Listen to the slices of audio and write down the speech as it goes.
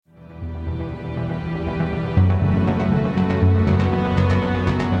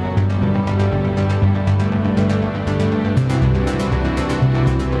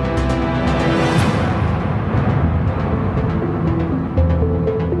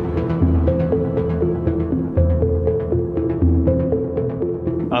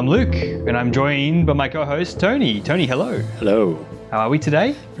I'm Luke, and I'm joined by my co-host, Tony. Tony, hello. Hello. How are we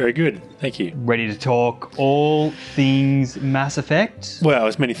today? Very good. Thank you. Ready to talk all things Mass Effect? Well,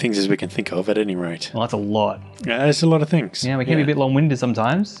 as many things as we can think of at any rate. Well, that's a lot. There's a lot of things. Yeah, we can be a bit long-winded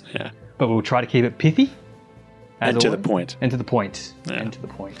sometimes, but we'll try to keep it pithy. And to the point. And to the point. Yeah. And to the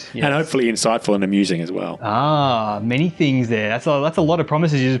point. Yes. And hopefully insightful and amusing as well. Many things there. That's a lot of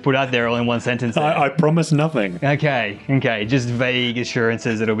promises you just put out there all in one sentence there. I promise nothing. Okay. Just vague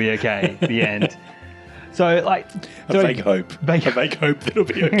assurances it'll be okay at the end. A vague hope. A vague hope that it'll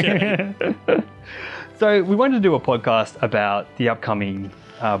be okay. So we wanted to do a podcast about the upcoming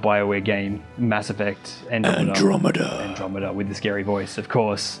BioWare game, Mass Effect Andromeda, with the scary voice, of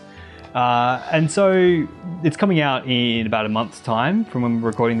course. And so it's coming out in about a month's time from when we're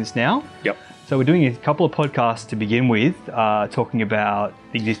recording this now. Yep. So we're doing a couple of podcasts to begin with, talking about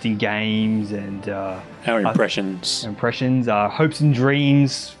the existing games and our impressions. Hopes and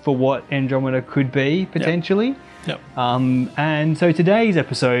dreams for what Andromeda could be, potentially. Yep. And so today's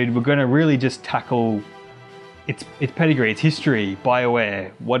episode, we're going to really just tackle its pedigree, its history,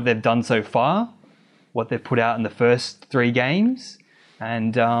 BioWare, what they've done so far, what they've put out in the first 3 games,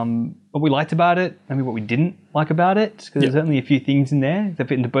 and what we liked about it, maybe what we didn't like about it, because there's certainly a few things in there that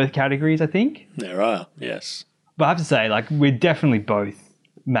fit into both categories, I think. There are, yes. But I have to say, we're definitely both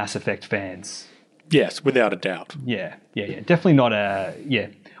Mass Effect fans. Yes, without a doubt. Yeah. Definitely not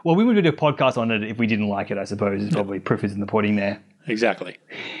Well, we would do a podcast on it if we didn't like it, I suppose. It's probably proof is in the pudding there. Exactly.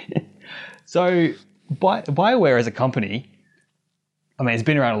 So, BioWare as a company, I mean, it's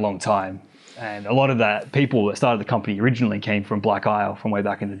been around a long time. And a lot of that people that started the company originally came from Black Isle from way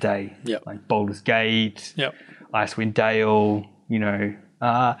back in the day. Yep. Like Baldur's Gate, Yep. Icewind Dale,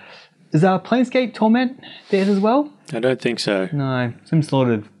 Is Planescape Torment theirs as well? I don't think so. No. Some sort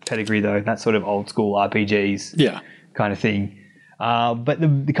of pedigree, though. That sort of old school RPGs kind of thing. But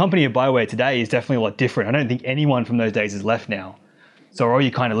the company of BioWare today is definitely a lot different. I don't think anyone from those days is left now. So all you're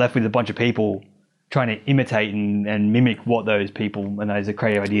kind of left with a bunch of people trying to imitate and mimic what those people and those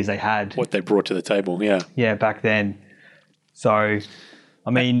creative ideas they had. What they brought to the table, Yeah, back then. So, I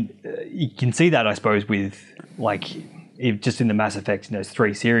mean, you can see that, I suppose, with, if just in the Mass Effect, those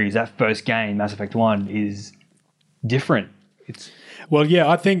 3 series, that first game, Mass Effect 1, is different.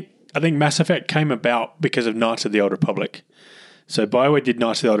 I think Mass Effect came about because of Knights of the Old Republic. So BioWare did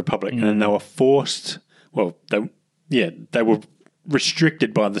Knights of the Old Republic, and then they were forced, they were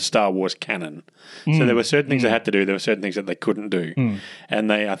restricted by the Star Wars canon. So there were certain things they had to do, there were certain things that they couldn't do.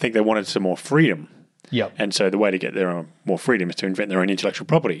 And I think they wanted some more freedom. Yep. And so the way to get their more freedom is to invent their own intellectual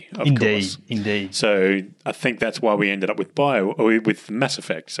property, of course. Indeed. So I think that's why we ended up with Mass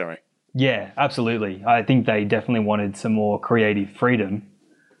Effect, sorry. Yeah, absolutely. I think they definitely wanted some more creative freedom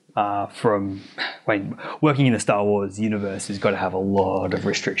from working in the Star Wars universe has got to have a lot of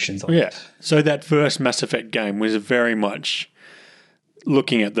restrictions on it. So that first Mass Effect game was very much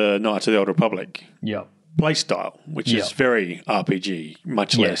looking at the Knights of the Old Republic play style, which is very RPG,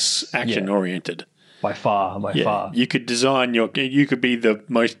 much less action oriented. By far. You could design you could be the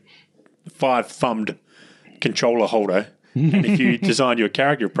most 5-thumbed controller holder, and if you designed your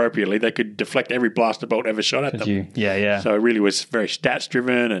character appropriately, they could deflect every blaster bolt ever shot at them. Yeah. So it really was very stats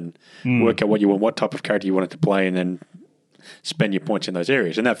driven and work out what type of character you wanted to play, and then spend your points in those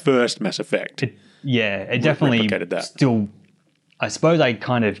areas. And that first Mass Effect, it definitely replicated that. Still, I suppose I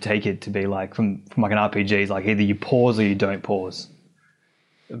kind of take it to be from an RPG, is either you pause or you don't pause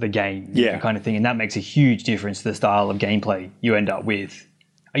the game, kind of thing, and that makes a huge difference to the style of gameplay you end up with.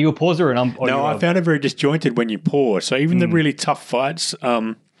 Are you a pauser or an No, I found it very disjointed when you pause. So even the really tough fights,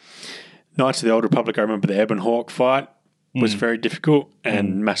 Knights of the Old Republic, I remember the Ebon Hawk fight was very difficult,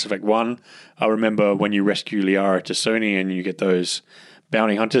 and Mass Effect 1, I remember when you rescue Liara T'Soni and you get those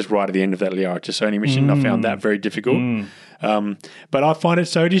bounty hunters right at the end of that Liara T'Soni mission. I found that very difficult. But I find it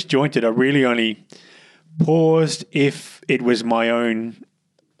so disjointed. I really only paused if it was my own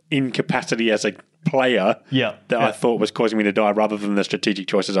incapacity as a player that I thought was causing me to die, rather than the strategic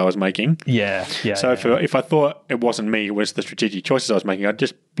choices I was making. If I thought it wasn't me, it was the strategic choices I was making, I'd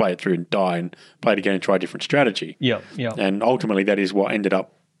just play it through and die and play it again and try a different strategy. And ultimately that is what ended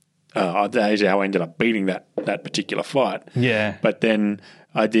up that is how I ended up beating that particular fight. But then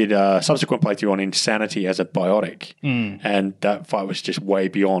I did a subsequent playthrough on Insanity as a biotic, and that fight was just way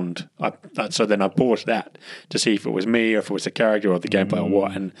beyond. So then I paused that to see if it was me or if it was the character or the gameplay or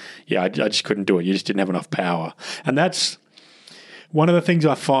what. And I just couldn't do it. You just didn't have enough power. And that's one of the things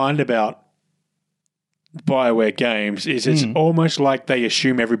I find about BioWare games is it's almost like they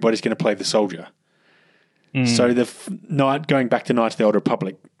assume everybody's going to play the soldier. So the night going back to Knights of the Old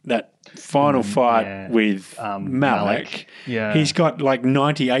Republic, that final fight with Malak, he's got like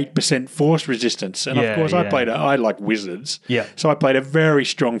 98% force resistance, and of course I like wizards, so I played a very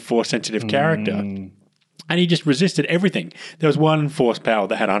strong force sensitive character, and he just resisted everything. There was one force power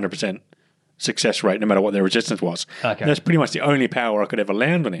that had 100% success rate, no matter what their resistance was. Okay. That's pretty much the only power I could ever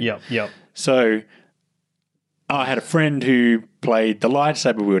land on him. So I had a friend who played the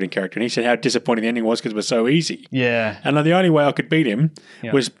lightsaber wielding character, and he said how disappointing the ending was because it was so easy. And the only way I could beat him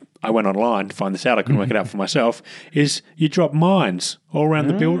was, I went online to find this out, I couldn't work it out for myself, is you drop mines all around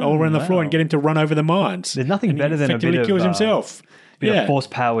the all around the floor and get him to run over the mines. There's nothing better than a bit of... kills himself. Of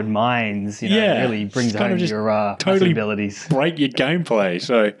force-powered mines, it really brings home your totally abilities. Break your gameplay,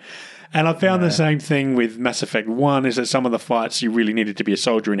 so... And I found the same thing with Mass Effect 1, is that some of the fights you really needed to be a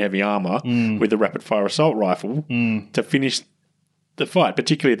soldier in heavy armour with the rapid-fire assault rifle to finish the fight,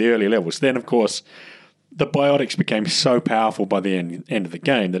 particularly at the early levels. Then, of course, the biotics became so powerful by the end of the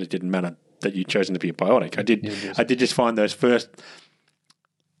game that it didn't matter that you'd chosen to be a biotic. I did just find the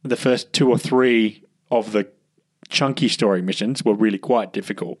first 2 or 3 of the chunky story missions were really quite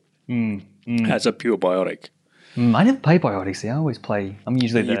difficult as a pure biotic. I never play biotics. I always play... I'm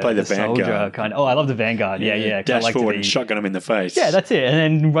usually the soldier Vanguard kind of... Oh, I love the Vanguard. Yeah. Dash forward and shotgun them in the face. Yeah, that's it.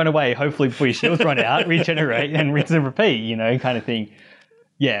 And then run away, hopefully before your shields run out, regenerate, and rinse and repeat, kind of thing.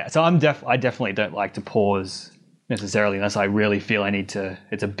 Yeah, so I definitely don't like to pause necessarily unless I really feel I need to...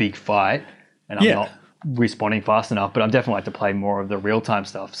 It's a big fight, and I'm not responding fast enough, but I'm definitely like to play more of the real-time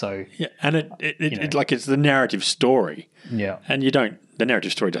stuff. So and it's the narrative story. And the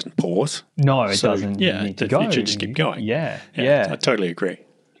narrative story doesn't pause. No, it doesn't. Yeah, need to go. It should just keep going. Yeah. I totally agree.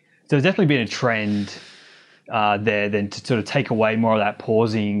 So there's definitely been a trend there then to sort of take away more of that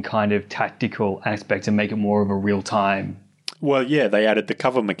pausing kind of tactical aspect and make it more of a real-time. Well, they added the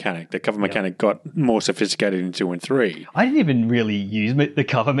cover mechanic. The cover mechanic got more sophisticated in 2 and 3. I didn't even really use the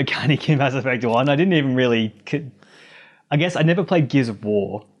cover mechanic in Mass Effect 1. I didn't even really... I guess I never played Gears of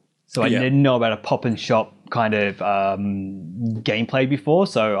War, so I didn't know about a pop and shop kind of gameplay before,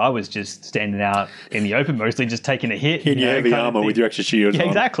 so I was just standing out in the open, mostly just taking a hit. In your heavy armor with your extra shields on.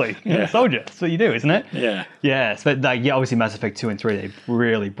 Exactly. You're a soldier. That's what you do, isn't it? Yeah. But obviously Mass Effect 2 and 3, they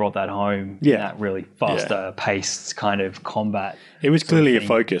really brought that home. Yeah. That really faster paced kind of combat. It was clearly a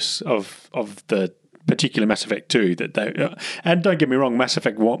focus of the particular Mass Effect 2 that they... and don't get me wrong, Mass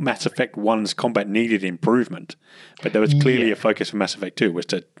Effect 1's combat needed improvement, but there was clearly a focus for Mass Effect 2 was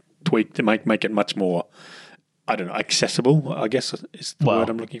to tweak to make it much more, I don't know, accessible, I guess is the word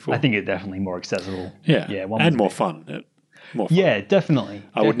I'm looking for. I think it's definitely more accessible. Yeah, and more fun. More fun. Yeah, definitely.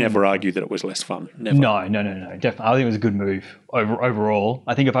 I would never argue that it was less fun. Never. No. Definitely. I think it was a good move overall.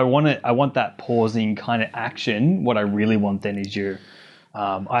 I think if I want that pausing kind of action, what I really want then is your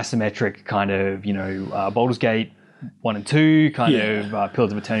isometric kind of, Baldur's Gate 1 and 2 kind of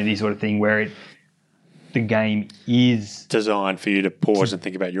Pillars of Eternity sort of thing where the game is designed for you to pause and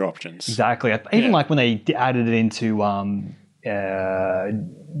think about your options. Exactly. Even like when they added it into, I'm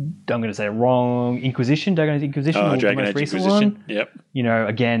going to say it wrong, Inquisition, Dragon Age Inquisition, or the most recent one. Yep.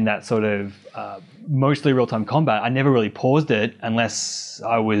 Again, that sort of mostly real-time combat. I never really paused it unless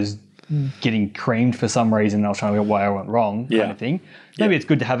I was getting creamed for some reason and I was trying to figure out why I went wrong kind of thing. Maybe it's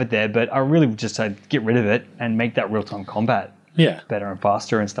good to have it there, but I really would just say get rid of it and make that real-time combat better and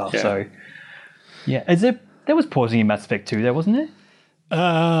faster and stuff. Yeah. So, there was pausing in Mass Effect 2 there, wasn't there?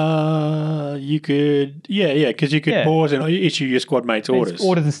 You could, because you could pause and issue your squad mates orders.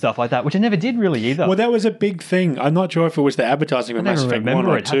 Orders and stuff like that, which I never did really either. Well, that was a big thing. I'm not sure if it was the advertising for Mass Effect 1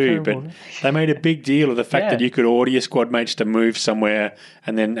 or 2, but they made a big deal of the fact that you could order your squad mates to move somewhere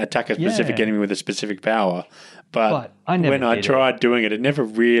and then attack a specific enemy with a specific power. But when I tried doing it, it never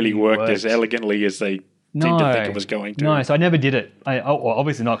really worked as elegantly as they seemed to think it was going to. No, so I never did it.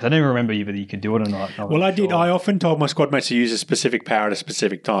 Obviously not, because I didn't remember whether you could do it or not. Well, I did. I often told my squad mates to use a specific power at a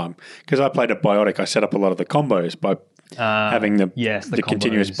specific time. Because I played a biotic, I set up a lot of the combos by having the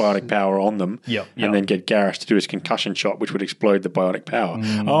continuous biotic power on them, and then get Garrus to do his concussion shot, which would explode the biotic power.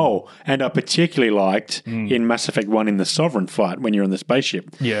 Oh, and I particularly liked in Mass Effect 1 in the Sovereign fight when you're on the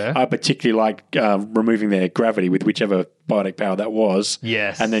spaceship. I particularly liked removing their gravity with whichever biotic power that was,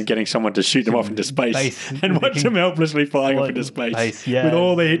 and then getting someone to shoot them off into space and watch them helplessly flying off into space with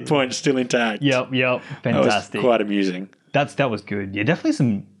all their hit points still intact. Fantastic. That was quite amusing. That was good. Yeah, definitely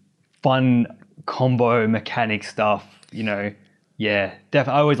some fun combo mechanic stuff. You Yeah,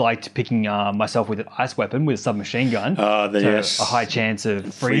 definitely. I always liked picking myself with an ice weapon with a submachine gun. Yes. A high chance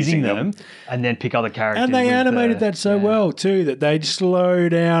of freezing Freezing them, and then pick other characters. And they with animated that so well too that they'd slow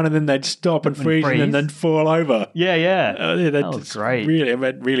down and then they'd stop and freeze and then they'd fall over. Yeah. That was great.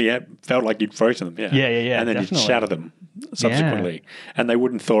 Really felt like you'd frozen them. Yeah. And then definitely. you'd shatter them subsequently, and they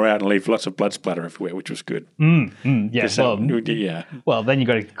wouldn't thaw out and leave lots of blood splatter everywhere, which was good. Yeah. Well, then you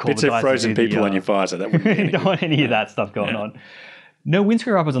got to call Bits the of guys frozen to do people on your visor. That wouldn't be any don't want any of that stuff going on. No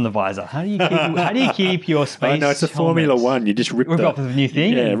windscreen wipers on the visor. How do you keep your space? Oh, no, it's a Formula helmets? One. You just rip off the new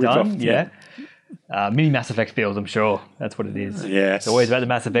thing. Yeah, and rip done. off. Yeah. Mini Mass Effect fields. I'm sure that's what it is. Yes. It's always about the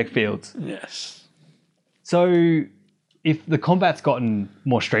Mass Effect fields. Yes. So, if the combat's gotten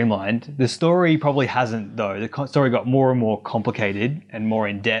more streamlined, the story probably hasn't. Though the story got more and more complicated and more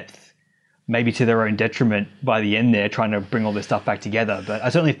in depth. Maybe to their own detriment by the end there, trying to bring all this stuff back together. But I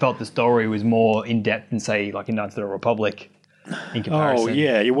certainly felt the story was more in depth than, say, like in Knights of the Republic in comparison. Oh,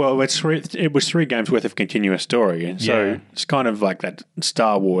 yeah. Well, it was 3 games worth of continuous story. And so it's kind of like that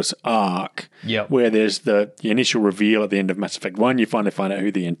Star Wars arc where there's the initial reveal at the end of Mass Effect 1. You finally find out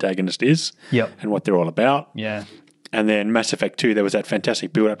who the antagonist is and what they're all about. Yeah. And then Mass Effect 2, there was that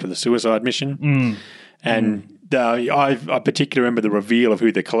fantastic build-up to the suicide mission. And I particularly remember the reveal of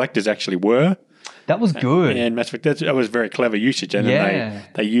who the collectors actually were. That was good. And Mass Effect, that was very clever usage. And then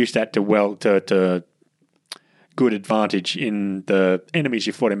they used that to good advantage in the enemies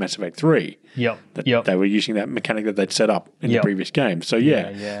you fought in Mass Effect 3. They were using that mechanic that they'd set up in the previous game. So,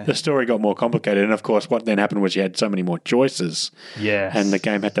 the story got more complicated. And, of course, what then happened was you had so many more choices. Yes. And the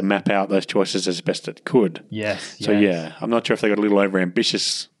game had to map out those choices as best it could. Yes. So, I'm not sure if they got a little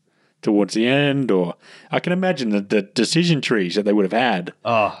overambitious towards the end, or I can imagine that the decision trees that they would have had,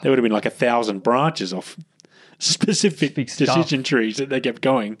 there would have been like 1,000 branches of specific decision trees that they kept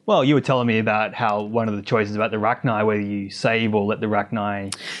going. Well, you were telling me about how one of the choices about the Rachni, whether you save or let the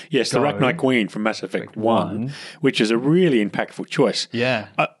Rachni Yes, the Rachni Queen from Mass Effect 1, which is a really impactful choice. Yeah.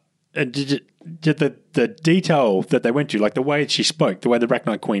 Did the detail that they went to, like the way she spoke, the way the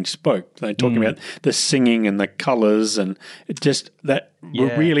Rachni Queen spoke, they talking about the singing and the colours and just that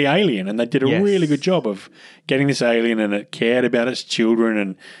were really alien, and they did a really good job of getting this alien, and it cared about its children,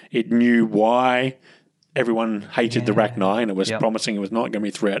 and it knew why everyone hated the Rachni, and it was promising it was not going to be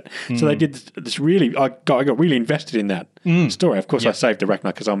a threat. So they did this really. I got really invested in that story. Of course, I saved the Rachni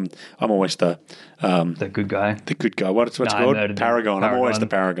because I'm always the good guy. The good guy. What's it called? Paragon. I'm always the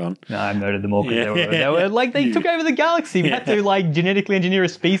Paragon. No, I murdered them all because they were like they took over the galaxy. We had to like genetically engineer a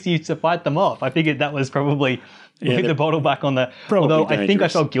species to fight them off. I figured that was probably. Hit the bottle back on the. Although I think I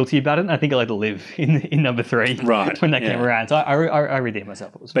felt guilty about it, and I think I let it live in number 3 when that came around. So I redeemed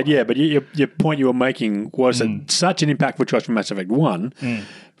myself. It was fine. But your point you were making was that such an impactful choice from Mass Effect 1.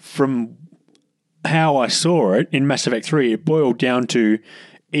 From how I saw it in Mass Effect 3, it boiled down to: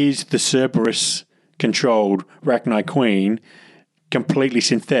 is the Cerberus controlled Rachni Queen completely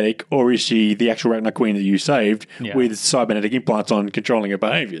synthetic, or is she the actual Rachni Queen that you saved with cybernetic implants on controlling her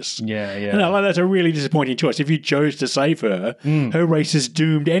behaviors? And that's a really disappointing choice. If you chose to save her, her race is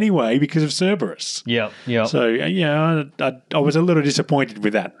doomed anyway because of Cerberus. So, I was a little disappointed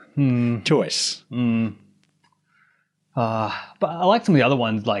with that choice. But I like some of the other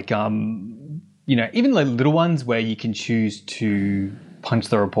ones, like, even the little ones where you can choose to punch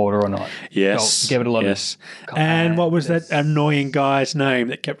the reporter or not. Yes. Give it a lot of... And what was that annoying guy's name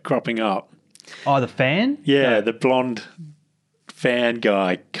that kept cropping up? Oh, the fan? Yeah, the blonde fan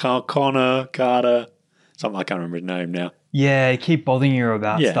guy. Carter, something, I can't remember his name now. Yeah, keep bothering you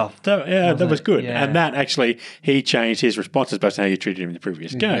about stuff. That was good. Yeah. And that actually, he changed his responses based on how you treated him in the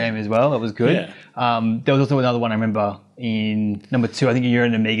previous game as well. That was good. Yeah. There was also another one I remember in number 2. I think you're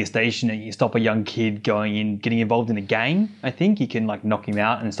in an Amiga station and you stop a young kid getting involved in a gang. I think you can like knock him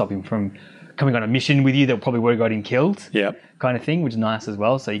out and stop him from coming on a mission with you that probably would have got him killed. Kind of thing, which is nice as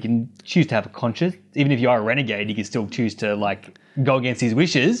well. So you can choose to have a conscience. Even if you are a renegade, you can still choose to like go against his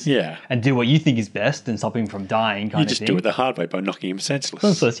wishes and do what you think is best and stop him from dying kind of thing. You just do it the hard way by knocking him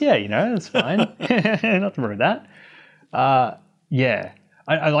senseless. That's fine. Nothing wrong with that. I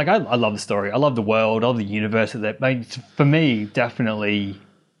love the story. I love the world. I love the universe that makes, for me, definitely,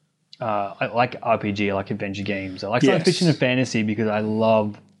 I like RPG, I like adventure games. I like science fiction and fantasy because I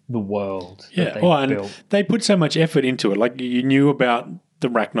love the world that they built. And they put so much effort into it. Like, you knew about the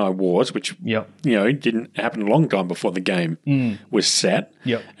Rachni Wars, which didn't happen a long time before the game was set.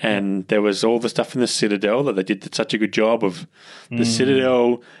 And there was all the stuff in the Citadel that they did such a good job of. The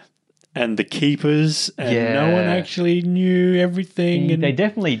Citadel and the Keepers, and no one actually knew everything. And they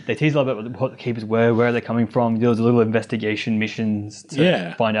teased a lot about what the Keepers were, where they're coming from. There was a little investigation missions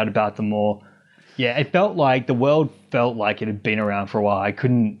to find out about them more. Yeah, it felt like the world felt like it had been around for a while. I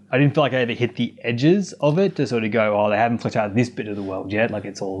didn't feel like I ever hit the edges of it to sort of go, oh, they haven't fleshed out this bit of the world yet. Like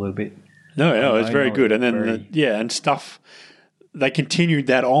it's all a little bit. No, it's very good. And then, very- and stuff, they continued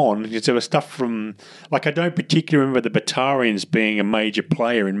that on. Because there was stuff from, like, I don't particularly remember the Batarians being a major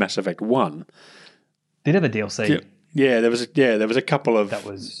player in Mass Effect 1. Did have a DLC. Yeah, there was a couple of That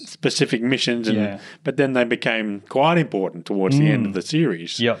was specific missions, Yeah. but then they became quite important towards the end of the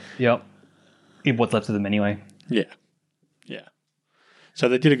series. Yep. What's left of them anyway. Yeah. So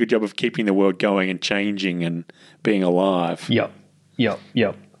they did a good job of keeping the world going and changing and being alive. Yep.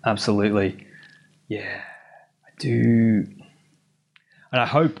 Absolutely. Yeah, I do. And I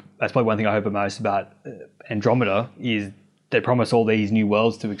hope, that's probably one thing I hope the most about Andromeda is they promise all these new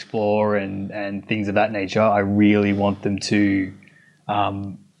worlds to explore and things of that nature. I really want them to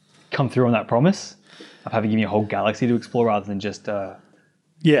come through on that promise of having given you a whole galaxy to explore rather than just a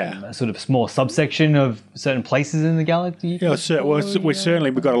sort of small subsection of certain places in the galaxy. Yeah,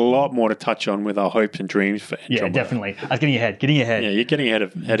 we've got a lot more to touch on with our hopes and dreams for Andromeda. Yeah, definitely. I was getting ahead. Yeah, you're getting ahead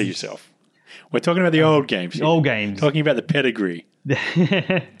of yourself. We're talking about the old games. The old games. Talking about the pedigree.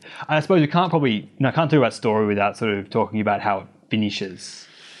 I suppose we can't talk about story without sort of talking about how it finishes.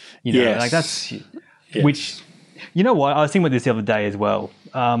 You know, Yes. like that's Yes. which, you know what? I was thinking about this the other day as well.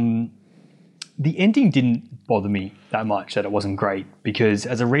 The ending didn't bother me that much that it wasn't great because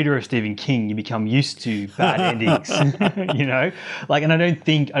as a reader of Stephen King, you become used to bad endings. You know, like, and I don't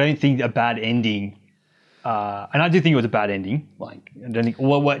think a bad ending. And I do think it was a bad ending. Like, I don't think.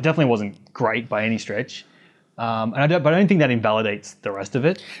 Well, it definitely wasn't great by any stretch. But I don't think that invalidates the rest of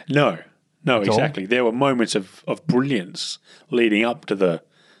it. No, exactly. There were moments of brilliance leading up to the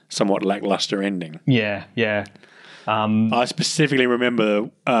somewhat lackluster ending. Yeah. I specifically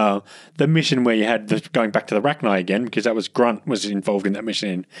remember the mission where you had going back to the Rachni again, because that was Grunt was involved in that mission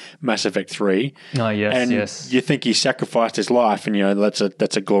in Mass Effect 3. Oh, yes, and yes. you think he sacrificed his life, and that's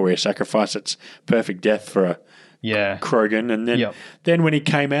a glorious sacrifice. It's perfect death for a Krogan. And then when he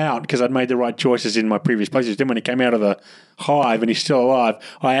came out, because I'd made the right choices in my previous places, then when he came out of the hive and he's still alive,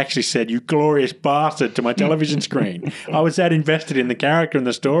 I actually said, "You glorious bastard," to my television screen. I was that invested in the character and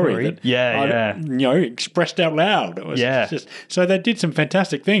the story that I expressed out loud. It was just, so they did some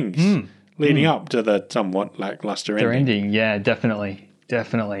fantastic things leading up to the somewhat lackluster ending. Yeah, definitely.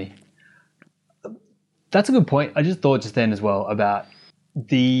 That's a good point. I just thought just then as well about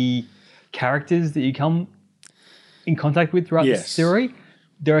the characters that you come in contact with throughout the story.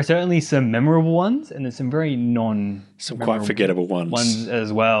 There are certainly some memorable ones, and there's some very some quite forgettable ones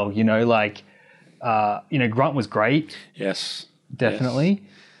as well. You know, like Grunt was great. Yes, definitely.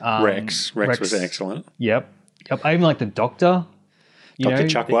 Yes. Rex was excellent. Yep. I even like the Doctor. Dr.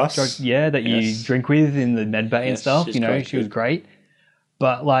 Chakwas. That you drink with in the med bay and stuff. You know, she was great.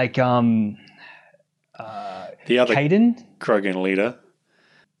 But like the other Kaidan, Krogan leader.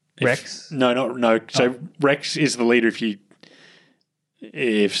 Rex? No. So Rex is the leader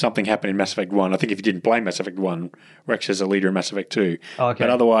if something happened in Mass Effect 1. I think if you didn't play Mass Effect 1, Rex is a leader in Mass Effect 2. Oh, okay.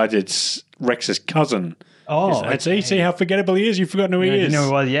 But otherwise, it's Rex's cousin. Oh, okay. See how forgettable he is? You've forgotten who he is. I didn't know who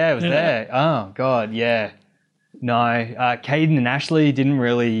it was. Yeah, it was there. Oh, God, yeah. No, Kaidan and Ashley didn't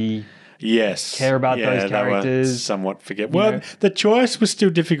really care about those characters. They were somewhat forgettable. Well, the choice was still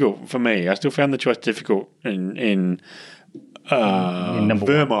difficult for me. I still found the choice difficult in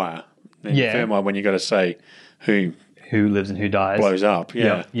Vermeer. Vermeer, when you got to say who lives and who dies, blows up.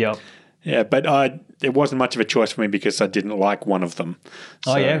 Yeah, yeah. But it wasn't much of a choice for me because I didn't like one of them.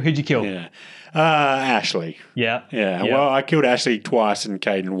 So, who'd you kill? Yeah, Ashley. Yeah. Well, I killed Ashley twice and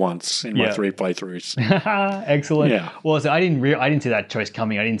Kaidan once in my 3 playthroughs. Excellent. Yeah. Well, so I didn't see that choice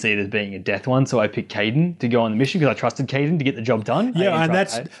coming. I didn't see it as being a death one, so I picked Kaidan to go on the mission because I trusted Kaidan to get the job done. Yeah, and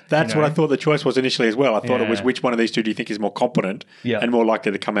that's what I thought the choice was initially as well. I thought it was which one of these two do you think is more competent and more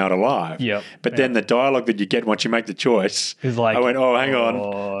likely to come out alive. Yeah. But then the dialogue that you get once you make the choice, is like, I went, oh, hang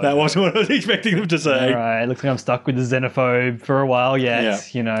on, that wasn't what I was expecting them to say. All right, looks like I'm stuck with the xenophobe for a while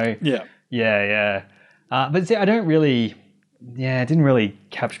yet. You know. Yeah. But see, I don't really. Yeah, it didn't really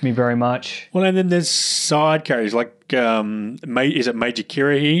capture me very much. Well, and then there's side characters like, is it Major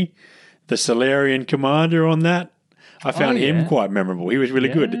Kirahi, the Solarian commander on that? I found him quite memorable. He was really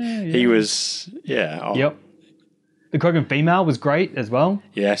good. He was, Yep. The Krogan female was great as well.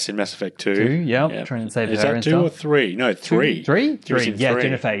 Yes, in Mass Effect 2. Yep. Trying to save her. Is that 2 or 3? No, 3. 3? She was in 3.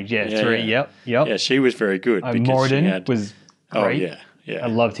 Jenna Phage. 3. Yep. Yeah, she was very good. Moradin was great. Oh, yeah. I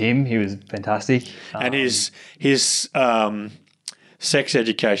loved him. He was fantastic. And his sex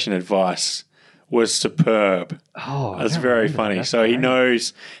education advice was superb. Oh, That's very funny. So he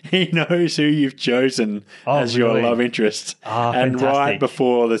knows who you've chosen as your really? love interest. And fantastic. right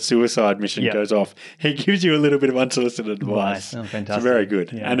before the suicide mission Yep. goes off, he gives you a little bit of unsolicited advice. Oh, fantastic. It's very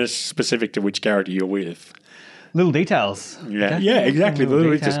good. Yeah. And it's specific to which character you're with. Little details. Yeah, exactly.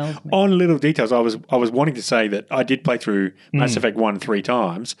 Little Just details. on little details. I was wanting to say that I did play through Mass Effect 1 3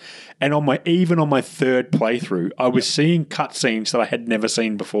 times, and even on my third playthrough, I was seeing cutscenes that I had never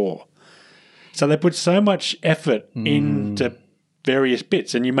seen before. So they put so much effort into various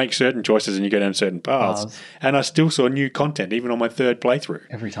bits, and you make certain choices and you go down certain paths. And I still saw new content even on my third playthrough.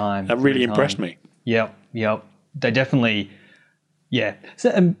 Every time. That really impressed me. Yep. They definitely, yeah. So,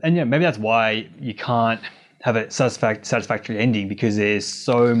 and yeah, maybe that's why you can't have a satisfactory ending, because there's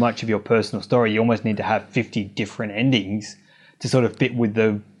so much of your personal story. You almost need to have 50 different endings to sort of fit with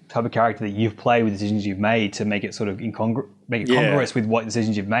the type of character that you've played, with decisions you've made, to make it sort of congruous with what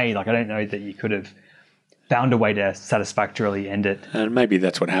decisions you've made. Like, I don't know that you could have found a way to satisfactorily end it. And maybe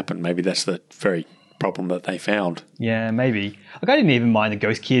that's what happened. Maybe that's the very problem that they found. Yeah, maybe. Like, I didn't even mind the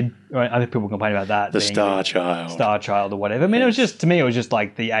Ghost Kid. Right? Other people complain about that. The Star Child or whatever. I mean, it was just, to me, it was just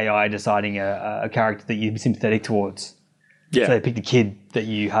like the AI deciding a character that you'd be sympathetic towards. Yeah. So they picked a kid that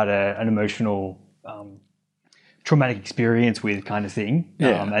you had an emotional, traumatic experience with, kind of thing.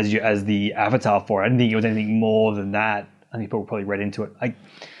 Yeah. As the avatar for it. I didn't think it was anything more than that. I think people probably read into it.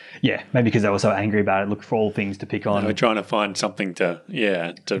 Yeah, maybe because they were so angry about it. Look for all things to pick on. They were trying to find something to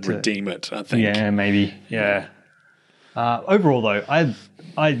redeem it, I think. Yeah, maybe. Yeah. Overall, though,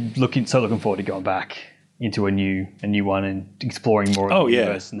 I'm looking forward to going back into a new one and exploring more of the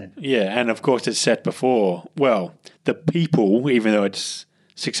universe. And of course it's set before. Well, the people, even though it's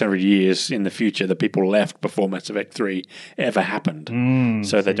 600 years in the future, the people left before Mass Effect 3 ever happened.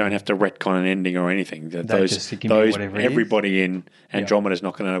 So they don't have to retcon an ending or anything. Everybody in Andromeda is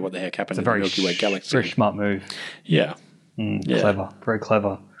not going to know what the heck happened in the Milky Way galaxy. Very smart move. Yeah. Clever. Very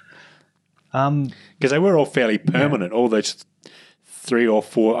clever. Because they were all fairly permanent, all those 3 or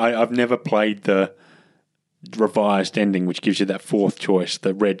 4. I've never played the revised ending, which gives you that fourth choice,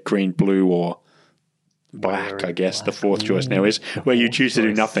 the red, green, blue, or black, I guess. The fourth choice now is where you choose to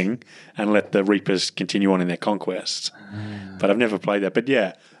do nothing and let the Reapers continue on in their conquests. But I've never played that. But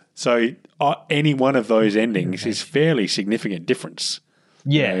yeah, so any one of those endings is fairly significant difference.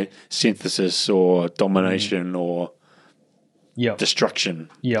 Yeah. You know, synthesis or domination or destruction.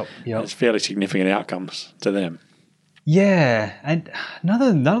 Yep. It's fairly significant outcomes to them. Yeah, and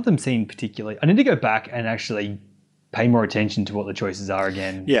none of them seem particularly. I need to go back and actually pay more attention to what the choices are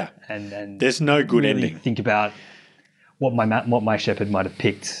again. Yeah, and there's no good really ending. Think about what my shepherd might have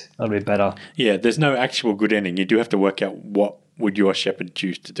picked a little bit better. Yeah, there's no actual good ending. You do have to work out what would your shepherd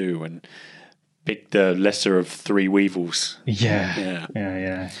choose to do and pick the lesser of 3 weevils. Yeah.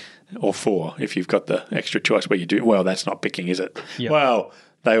 Or 4 if you've got the extra choice where you do. Well, that's not picking, is it? Yep. Well,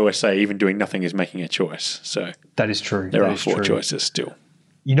 they always say even doing nothing is making a choice. So that is true. There are 4 choices still.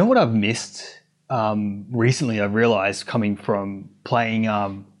 You know what I've missed recently? I've realized coming from playing.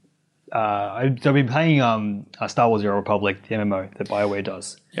 I've been playing Star Wars: The Old Republic, the MMO that BioWare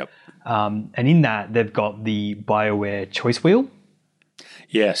does. Yep. And in that, they've got the BioWare choice wheel.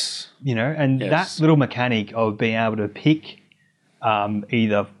 Yes. You know, and that little mechanic of being able to pick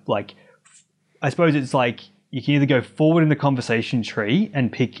either, like, I suppose it's like you can either go forward in the conversation tree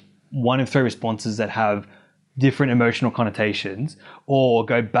and pick one of 3 responses that have different emotional connotations, or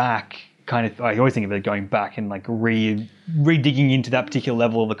go back. Kind of, I always think of it going back and like re-digging into that particular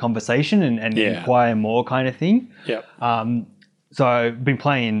level of the conversation and inquire more, kind of thing. Yeah. So I've been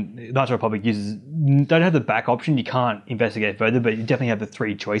playing Knights of the Republic don't have the back option. You can't investigate further, but you definitely have the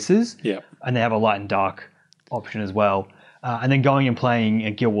 3 choices. Yeah. And they have a light and dark option as well. And then going and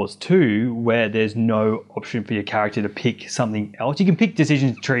playing Guild Wars 2, where there's no option for your character to pick something else. You can pick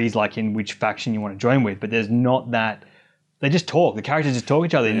decision trees, like in which faction you want to join with, but there's not that. They just talk. The characters just talk to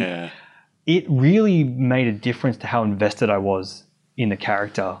each other. Yeah. It really made a difference to how invested I was in the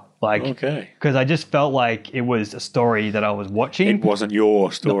character. Like, because I just felt like it was a story that I was watching. It wasn't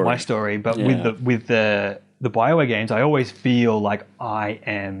your story. Not my story, but with the BioWare games, I always feel like I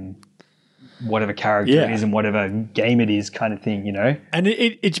am whatever character it is and whatever game it is, kind of thing, you know? And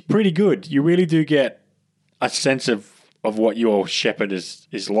it's pretty good. You really do get a sense of what your shepherd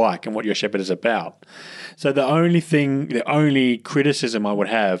is like and what your shepherd is about. So the only criticism I would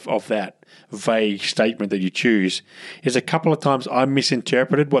have of that vague statement that you choose is a couple of times I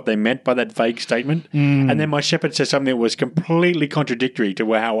misinterpreted what they meant by that vague statement. And then my shepherd said something that was completely contradictory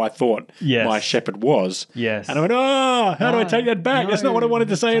to how I thought my shepherd was. Yes. And I went, how do I take that back? That's not what I wanted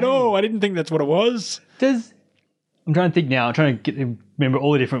to say at all. I didn't think that's what it was. I'm trying to think now. I'm trying to remember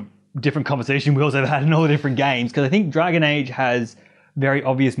all the different different conversation wheels I've had in all the different games, because I think Dragon Age has very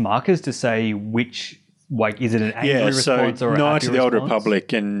obvious markers to say which, like, is it an angry response or a Knights happy of the Old response?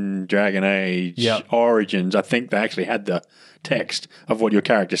 Republic and Dragon Age Yep. Origins, I think they actually had the text of what your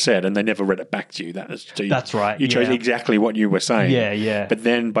character said, and they never read it back to you. That's right, You chose yeah. exactly what you were saying. Yeah, yeah. But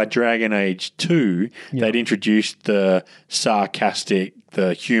then by Dragon Age 2, they'd introduced the sarcastic,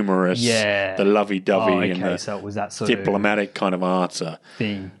 the humorous, Yeah. the lovey-dovey, Oh, okay, and the so it was that sort diplomatic kind of answer. of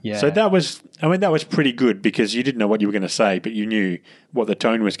thing. Yeah. So that was pretty good, because you didn't know what you were going to say, but you knew what the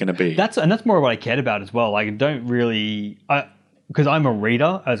tone was going to be. That's more what I cared about as well. Like, I don't really, because I'm a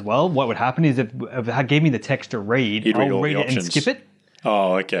reader as well. What would happen is if it gave me the text to read, You'd read I'll all read the it and options. skip it.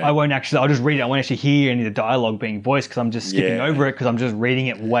 Oh, okay. I'll just read it. I won't actually hear any of the dialogue being voiced, because I'm just skipping Yeah. over it, because I'm just reading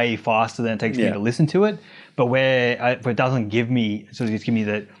it way faster than it takes me Yeah. to listen to it. But if it doesn't give me, sort of just give me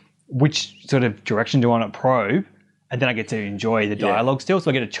which sort of direction do I want to probe, and then I get to enjoy the dialogue still. So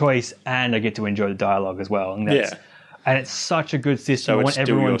I get a choice and I get to enjoy the dialogue as well. And and it's such a good system. So I it's want still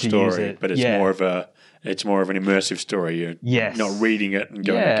everyone your to story, use it. but it's more of an immersive story. You're Yes. not reading it and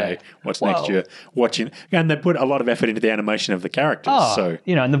going, Yeah. okay, what's next? You're watching. And they put a lot of effort into the animation of the characters. So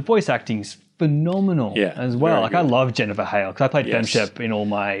and the voice acting's phenomenal as well. very Like, I good. love Jennifer Hale, because I played Yes. FemShep in all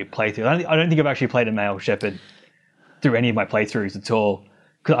my playthroughs. I don't think I've actually played a male Shepherd through any of my playthroughs at all,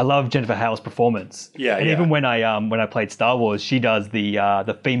 because I love Jennifer Hale's performance. Yeah, and yeah. even when I played Star Wars, she does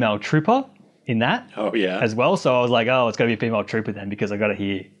the female trooper in that Oh, yeah. as well. So I was like, oh, it's got to be a female trooper then, because I got to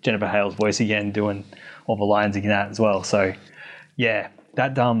hear Jennifer Hale's voice again doing all the lines in that as well. So yeah,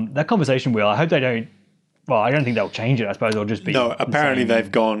 that conversation wheel. I hope they don't. Well, I don't think they'll change it. I suppose it'll just be. No, apparently the same.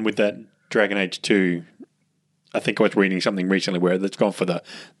 they've gone with that Dragon Age 2. I think I was reading something recently where it's gone for the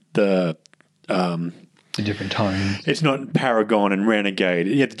the different tones. it's not Paragon and Renegade.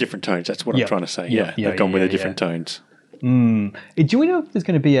 Yeah, the different tones. That's what I'm Yep. trying to say. Yep. Yeah, they've gone with the different tones. Do we know if there's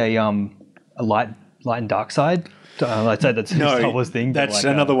going to be a light and dark side? I'd say that's a Star Wars thing. but That's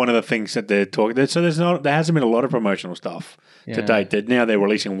like, another one of the things that they're talking. So there hasn't been a lot of promotional stuff to date. Now they're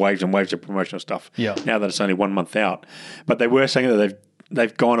releasing waves and waves of promotional stuff. Yeah. Now that it's only 1 month out, but they were saying that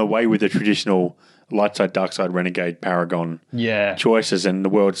they've gone away with the traditional light side, dark side, Renegade, Paragon choices, and the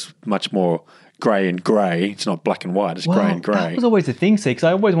world's much more grey and grey. It's not black and white. It's grey and That grey. was always the thing, see, because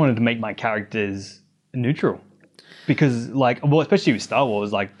I always wanted to make my characters neutral. Because, especially with Star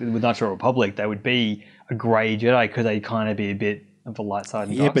Wars, like with Knights of the Republic, they would be a grey Jedi, because they'd kind of be a bit of the light side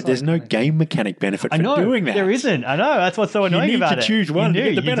and dark But there's side. no game mechanic benefit for doing that. There isn't. I know. That's what's so annoying need about to it. choose one to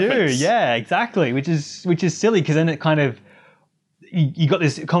get the benefits. Do. Yeah, exactly. Which is silly, because then it kind of you got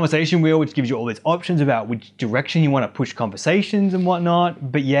this conversation wheel which gives you all these options about which direction you want to push conversations and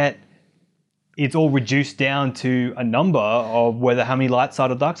whatnot, but yet it's all reduced down to a number of how many light side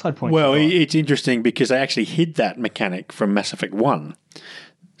or dark side points. Well, you got. it's interesting because they actually hid that mechanic from Mass Effect 1.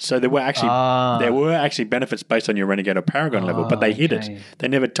 So there were actually benefits based on your Renegade or Paragon level, but they hid it. They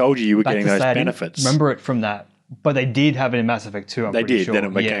never told you were getting To those say I didn't benefits. remember it from that, but they did have it in Mass Effect 2. They did. Sure. Then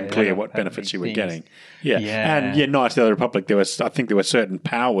it became they clear had what benefits you were things. getting. Yeah. Yeah. And Knights of the Old Republic, I think there were certain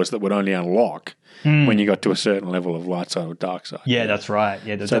powers that would only unlock when you got to a certain level of light side or dark side. Yeah, that's right.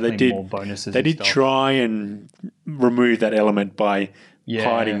 Yeah, there's So definitely more bonuses. They and did stuff. try and remove that element by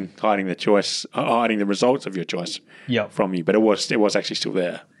hiding the choice, hiding the results of your choice from you. But it was actually still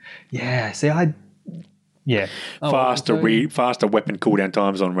there. Yeah. See, Faster weapon cooldown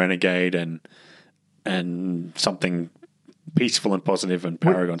times on Renegade and something peaceful and positive and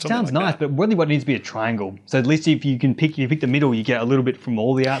Paragon. Sounds nice, but really what needs to be a triangle. So at least if you pick the middle, you get a little bit from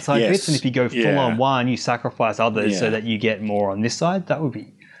all the outside bits. And if you go full on one, you sacrifice others so that you get more on this side. That would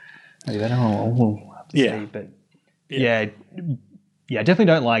be maybe better. We'll have to see. But I definitely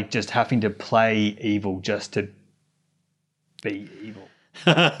don't like just having to play evil just to be evil.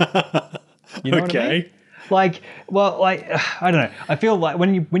 You know what I mean? I don't know. I feel like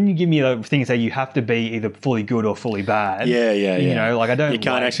when you give me a thing, say you have to be either fully good or fully bad. Yeah. You know, I don't. You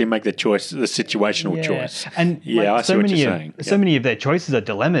can't actually make the choice, the situational choice. And I see what you're saying. So many of their choices are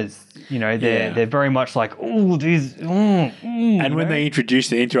dilemmas. You know, they're very much like, oh, these. And when they introduced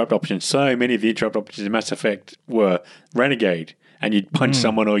the interrupt options, so many of the interrupt options in Mass Effect were Renegade. And you'd punch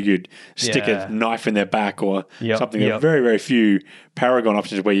someone or you'd stick a knife in their back or something. There are very, very few Paragon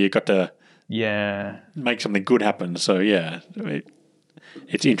options where you got to make something good happen. So,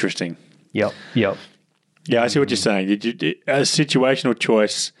 it's interesting. Yep. Yeah, I see what you're saying. A situational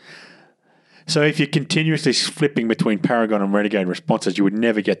choice. So if you're continuously flipping between Paragon and Renegade responses, you would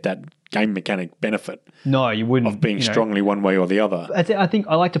never get that game mechanic benefit. No, you wouldn't. Of being strongly one way or the other. I think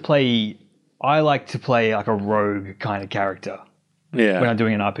I like to play like a rogue kind of character. Yeah. When I'm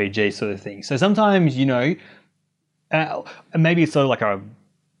doing an RPG sort of thing. So sometimes, maybe it's sort of like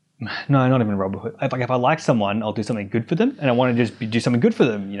No, not even Robin Hood. Like if I like someone, I'll do something good for them, and I want to just do something good for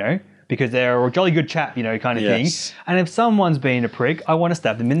them, because they're a jolly good chap, kind of Yes. thing. And if someone's being a prick, I want to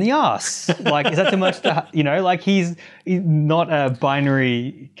stab them in the ass. Like, is that too much? Like he's not a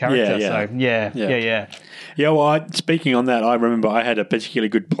binary character. Yeah. So yeah. Yeah, well, speaking on that, I remember I had a particularly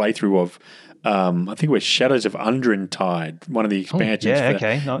good playthrough of, I think it was Shadows of Undrentide, one of the expansions for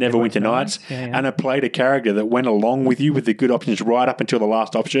Neverwinter Nights. Yeah. And I played a character that went along with you with the good options right up until the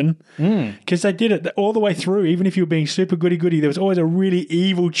last option. Because they did it all the way through. Even if you were being super goody-goody, there was always a really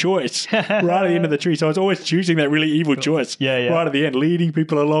evil choice right at the end of the tree. So I was always choosing that really evil choice right at the end, leading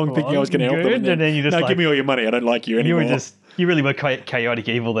people along, thinking I was going to help them. And then you just give me all your money. I don't like you anymore. You really were chaotic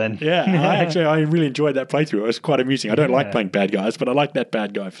evil then. Yeah, I really enjoyed that playthrough. It was quite amusing. I don't like playing bad guys, but I like that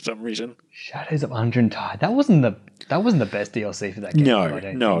bad guy for some reason. Shadows of Undrentide. That wasn't the best DLC for that game. No,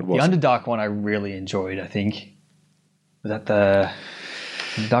 it wasn't. The Underdark one I really enjoyed, I think. Was that the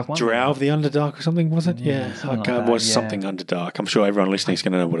Dark one? Drow of the Underdark or something, was it? Yeah. Something Something Underdark. I'm sure everyone listening is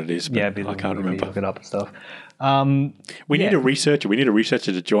going to know what it is, but I can't remember. Look it up and stuff. We need a researcher. We need a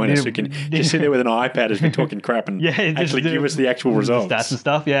researcher to join us who can just sit there with an iPad as we're talking crap and actually give us the actual results. Stats and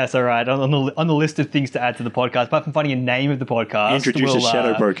stuff. Yeah, so right. On the list of things to add to the podcast, apart from finding a name of the podcast. Introduce a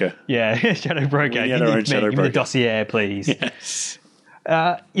Shadow Broker. Yeah, Shadow Broker. Give me the dossier, please. Yes.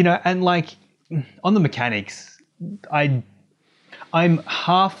 And like on the mechanics, I'm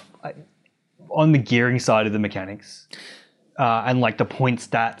half on the gearing side of the mechanics, and like the point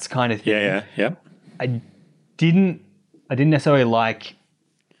stats kind of thing. Yeah. I didn't necessarily like.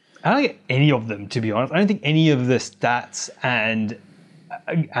 I don't like any of them, to be honest. I don't think any of the stats and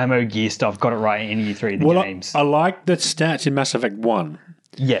ammo gear stuff got it right in any three of the games. I like the stats in Mass Effect 1.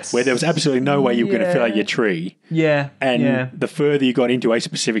 Yes. Where there was absolutely no way you were going to fill out your tree. Yeah. And the further you got into a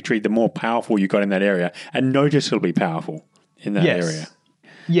specific tree, the more powerful you got in that area, and noticeably powerful in that area.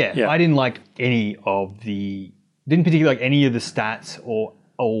 Yeah. I didn't like any of the... Didn't particularly like any of the stats or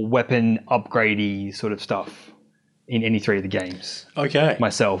weapon upgradey sort of stuff in any three of the games. Okay.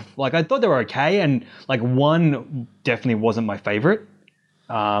 Myself. Like, I thought they were okay, and like one definitely wasn't my favorite.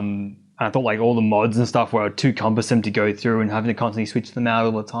 And I thought like all the mods and stuff were too cumbersome to go through and having to constantly switch them out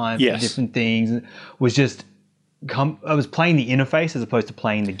all the time for different things. It was just... I was playing the interface as opposed to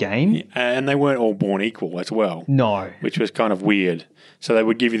playing the game. And they weren't all born equal as well. No. Which was kind of weird. So they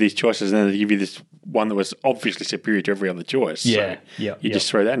would give you these choices and then they'd give you this one that was obviously superior to every other choice. Yeah. So you just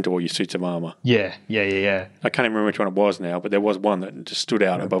throw that into all your suits of armour. Yeah. I can't even remember which one it was now, but there was one that just stood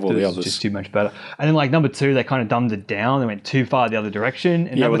out above all the others. Just too much better. And then like number 2, they kind of dumbed it down. They went too far the other direction.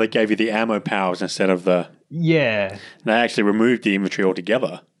 And they gave you the ammo powers instead of the... Yeah. They actually removed the inventory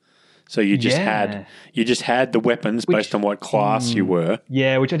altogether. So you just had the weapons based on what class you were.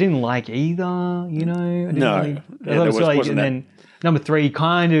 Yeah, which I didn't like either. I didn't no, and then number 3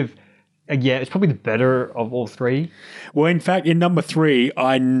 kind of it's probably the better of all 3. Well, in fact, in number 3,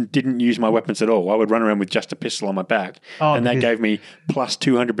 I didn't use my weapons at all. I would run around with just a pistol on my back, and that gave me plus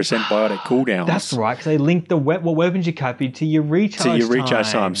 200% biotic cooldowns. That's right, because they linked what weapons you copied to your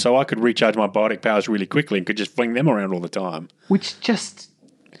recharge time. So I could recharge my biotic powers really quickly and could just fling them around all the time. Which just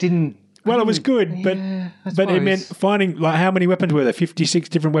didn't... Well, it was good, but it meant finding like how many weapons were there? 56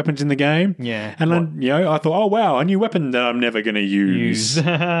 different weapons in the game. Yeah, and then I thought, oh wow, a new weapon that I'm never going to use.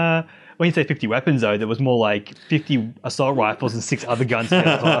 When you say 50 weapons, though, there was more like 50 assault rifles and 6 other guns for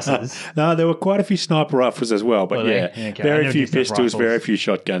the classes. No, there were quite a few sniper rifles as well, but very few pistols, very few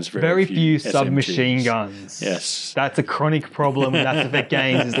shotguns, very few submachine guns. Yes, that's a chronic problem in Mass Effect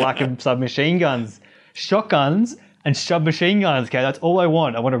games is lack of submachine guns, shotguns. And submachine guns, okay? That's all I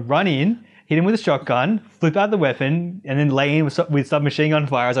want. I want to run in, hit him with a shotgun, flip out the weapon, and then lay in with submachine gun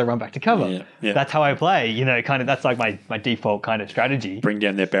fire as I run back to cover. Yeah. That's how I play. That's like my default kind of strategy. Bring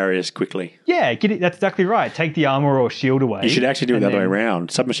down their barriers quickly. Yeah, that's exactly right. Take the armor or shield away. You should actually do it the other way around.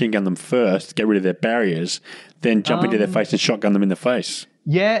 Submachine gun them first, get rid of their barriers, then jump into their face and shotgun them in the face.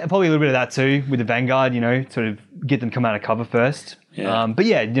 Yeah, probably a little bit of that too with the Vanguard. Sort of get them come out of cover first. Yeah. But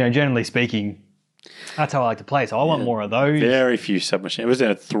generally speaking. That's how I like to play, so I want more of those. Very few submachine. Was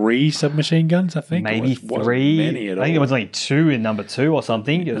there 3 submachine guns? I think maybe 3. Many at all. I think there was only 2 in number 2 or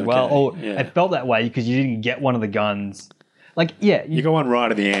something as well. Or it felt that way because you didn't get one of the guns. Like you got one right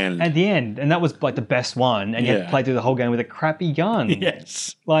at the end. At the end, and that was like the best one, and you had to play through the whole game with a crappy gun.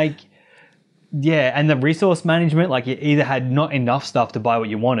 Yes. And the resource management, like you either had not enough stuff to buy what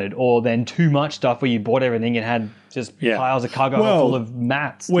you wanted, or then too much stuff where you bought everything and had just piles of cargo full of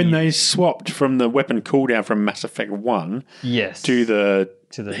mats. When they swapped from the weapon cooldown from Mass Effect 1 to the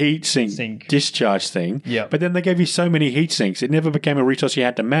heat sink discharge thing, but then they gave you so many heat sinks, it never became a resource you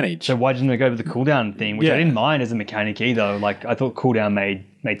had to manage. So why didn't they go with the cooldown thing, which I didn't mind as a mechanic either. Like I thought cooldown made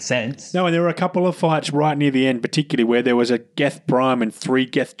made sense. No, and there were a couple of fights right near the end, particularly where there was a Geth Prime and 3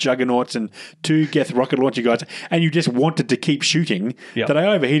 Geth Juggernauts and 2 Geth rocket launcher guys, and you just wanted to keep shooting. Yep. That I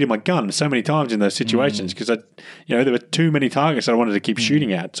overheated my gun so many times in those situations because there were too many targets that I wanted to keep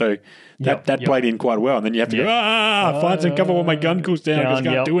shooting at. So that played in quite well. And then you have to go, find some cover while my gun cools down because I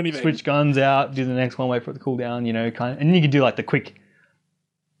can't do anything. Switch guns out, do the next one, wait for it to cool down, kind of. And you could do like the quick.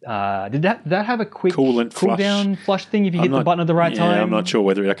 Did that have a quick Coolant cool down flush thing if you hit the button at the right time? I'm not sure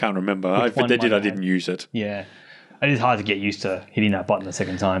whether I can't remember. If they did, I didn't use it. Yeah, it is hard to get used to hitting that button the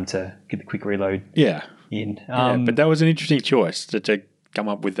second time to get the quick reload. Yeah, in. But that was an interesting choice to come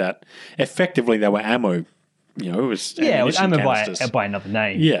up with that. Effectively, they were ammo. It was ammo canisters. by another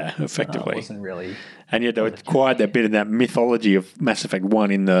name. Yeah, effectively. It wasn't really. And yet they were quite that bit of that mythology of Mass Effect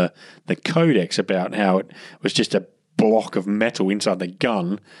 1 in the codex about how it was just a block of metal inside the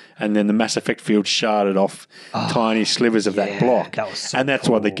gun, and then the Mass Effect field sharded off tiny slivers of that block. That was so and that's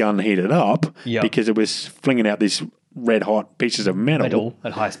why the gun heated up, Yep. because it was flinging out these red hot pieces of metal.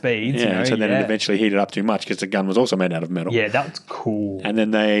 At high speeds. Yeah, so then it eventually heated up too much because the gun was also made out of metal. Yeah, that was cool. And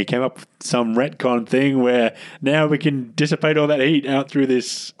then they came up with some retcon thing where now we can dissipate all that heat out through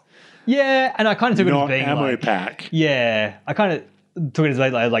this Yeah, and I kind of took it as being ammo like, pack. Yeah, I kind of took it as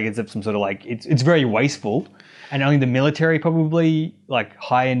like it's some sort of like it's very wasteful, and only the military probably like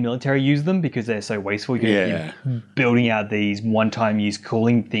high end military use them because they're so wasteful. You're building out these one time use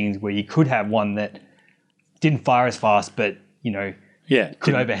cooling things where you could have one that didn't fire as fast, but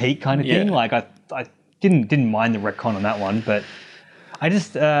could overheat kind of thing. Yeah. Like I didn't mind the retcon on that one, but I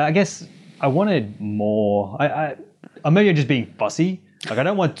just I guess I wanted more. Maybe I'm just being fussy. Like I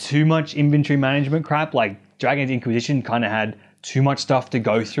don't want too much inventory management crap. Like Dragon's Inquisition kind of had too much stuff to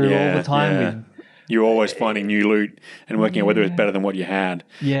go through all the time. With, you're always finding new loot and working out whether it's better than what you had.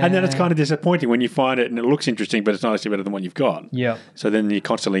 Yeah. And then it's kind of disappointing when you find it and it looks interesting, but it's not actually better than what you've got. Yeah. So then you're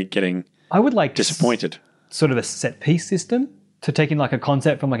constantly getting I would like disappointed. Sort of a set piece system to take in like a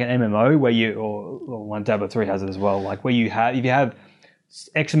concept from like an MMO where you or one Diablo 3 has it as well. Like where if you have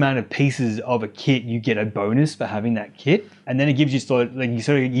X amount of pieces of a kit, you get a bonus for having that kit, and then it gives you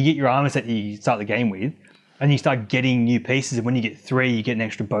you get your armor set you start the game with, and you start getting new pieces, and when you get 3, you get an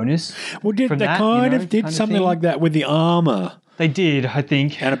extra bonus. Well, they kind of did something like that with the armor. They did, I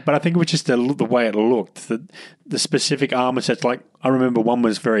think. But I think it was just the way it looked. The specific armor sets, like I remember one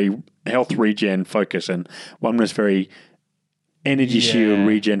was very health regen focused, and one was very energy shield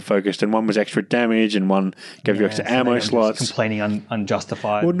regen focused, and one was extra damage, and one gave you extra ammo slots. Complaining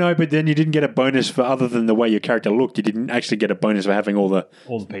unjustified. Well, no, but then you didn't get a bonus for other than the way your character looked. You didn't actually get a bonus for having all the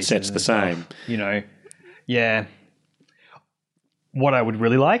pieces sets the same. Yeah. What I would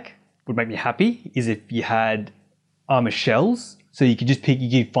really like would make me happy is if you had armor shells. So you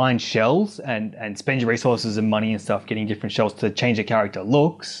could find shells and spend your resources and money and stuff getting different shells to change the character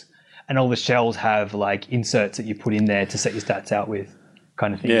looks. And all the shells have like inserts that you put in there to set your stats out with,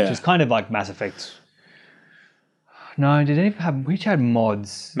 kind of thing. Yeah. Which is kind of like Mass Effect. No, did any have which had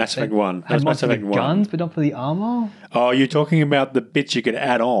mods? Mass Effect 1. Had mods Mass Effect for the 1. guns, but not for the armor? Oh, you're talking about the bits you could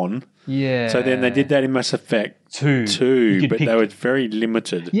add on. Yeah. So then they did that in Mass Effect 2, but they were very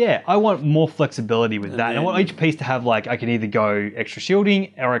limited. Yeah, I want more flexibility with that. And I want each piece to have like I can either go extra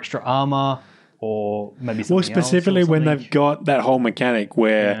shielding or extra armor, or maybe something Well, specifically else or when something. they've got that whole mechanic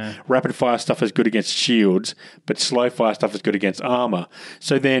where rapid fire stuff is good against shields, but slow fire stuff is good against armor.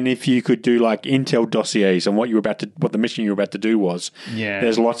 So then if you could do like intel dossiers on what the mission you were about to do was,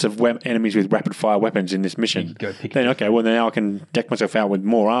 there's lots of enemies with rapid fire weapons in this mission. Then now I can deck myself out with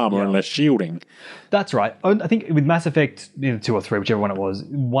more armor and less shielding. That's right. I think with Mass Effect 2 or 3, whichever one it was,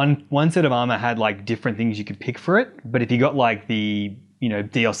 one set of armor had like different things you could pick for it. But if you got like the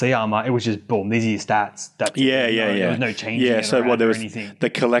DLC armor, it was just boom, these are your stats. There was no changing it so there was anything. the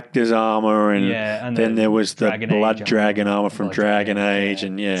collector's armor and then there was the Blood Dragon armor from Dragon Age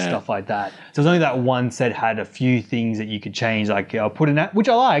and stuff like that. So it was only that one set had a few things that you could change, like I'll put which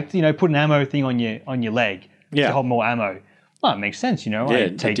I liked, put an ammo thing on your leg to hold more ammo. Well, it makes sense,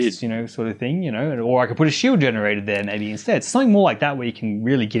 it takes, sort of thing, or I could put a shield generator there maybe instead. Something more like that where you can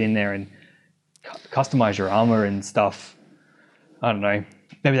really get in there and customize your armor and stuff. I don't know.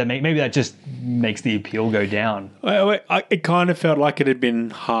 Maybe that just makes the appeal go down. Well, it kind of felt like it had been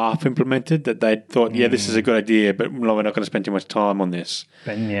half implemented, that they'd thought, this is a good idea, but we're not going to spend too much time on this.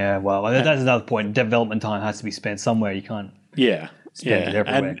 But that's another point. Development time has to be spent somewhere. You can't spend it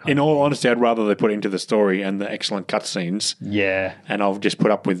everywhere. And in all honesty, I'd rather they put it into the story and the excellent cutscenes. Yeah. And I'll just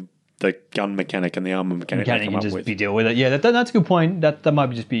put up with the gun mechanic and the armor mechanic they come up with. Deal with it. Yeah, that's a good point. That might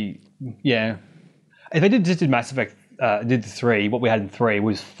just be, If they just did Mass Effect, did the 3, what we had in 3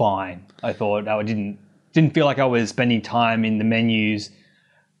 was fine. I thought I didn't feel like I was spending time in the menus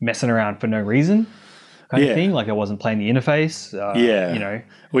messing around for no reason kind Yeah. of thing. Like I wasn't playing the interface. Yeah. You know.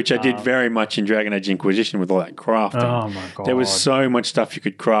 Which I did very much in Dragon Age Inquisition with all that crafting. Oh my god. There was so much stuff you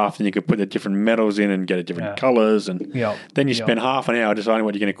could craft, and you could put the different metals in and get a different colours, and Yep. then you Yep. spend half an hour deciding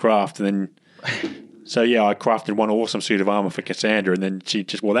what you're going to craft, and then. So yeah, I crafted one awesome suit of armor for Cassandra, and then she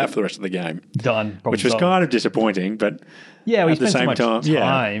just wore that for the rest of the game, done. Problem which was solved. kind of disappointing. But Yeah, we at the spent so same much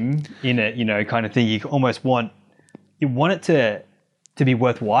time, in it, you know, kind of thing. You almost want it to be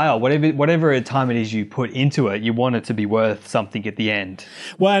worthwhile. Whatever time it is you put into it, you want it to be worth something at the end.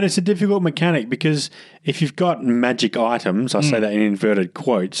 Well, and it's a difficult mechanic because if you've got magic items, I say that in inverted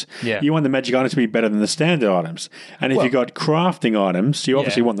quotes, Yeah. you want the magic items to be better than the standard items. And if you've got crafting items, you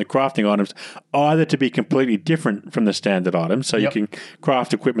obviously want the crafting items either to be completely different from the standard items, so you can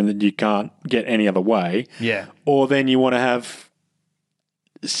craft equipment that you can't get any other way, or then you want to have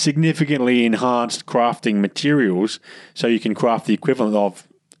significantly enhanced crafting materials so you can craft the equivalent of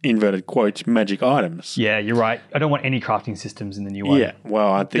inverted quotes magic items. Yeah, you're right. I don't want any crafting systems in the new one. Yeah,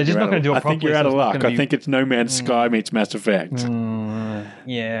 well, I think They're just not going to do it I think properly. you're out so of it's not luck. gonna I think it's No Man's Sky meets Mass Effect,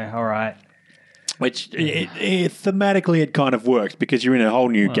 Yeah, all right. which thematically it kind of works because you're in a whole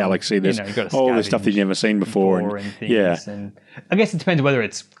new galaxy. There's you've got to all this stuff that you've never seen before, and things. And I guess it depends whether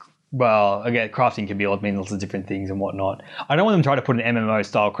it's again, crafting can be mean lots of different things and whatnot. I don't want them to try to put an MMO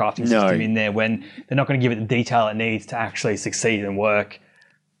style crafting system in there when they're not going to give it the detail it needs to actually succeed and work.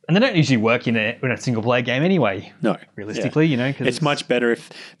 And they don't usually work in a single player game anyway. No, realistically, you know, 'cause it's much better if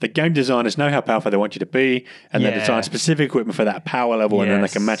the game designers know how powerful they want you to be, and they design specific equipment for that power level, and then they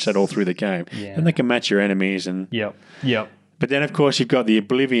can match that all through the game. And they can match your enemies and. Yep. But then, of course, you've got the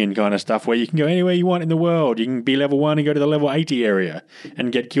Oblivion kind of stuff where you can go anywhere you want in the world. You can be level 1 and go to the level 80 area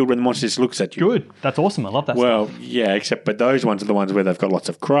and get killed when the monster just looks at you. Good. That's awesome. I love that Well, stuff. yeah, but those ones are the ones where they've got lots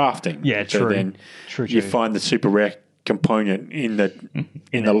of crafting. Yeah, so true. Then True. you find the super rare component in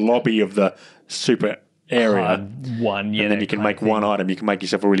the lobby of the super area. One, and then you can make one item. You can make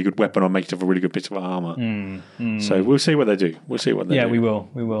yourself a really good weapon or make yourself a really good piece of armor. So we'll see what they do. Yeah, we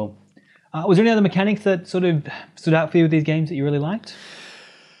will. Was there any other mechanics that sort of stood out for you with these games that you really liked?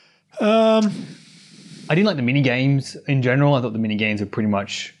 I didn't like the mini games in general. I thought the mini games were pretty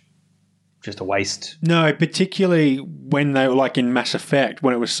much just a waste. No, particularly when they were like in Mass Effect,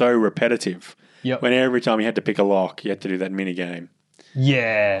 when it was so repetitive. Yep. When every time you had to pick a lock, you had to do that mini game.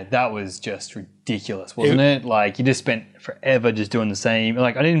 Yeah, that was just ridiculous, wasn't it? Like you just spent forever just doing the same.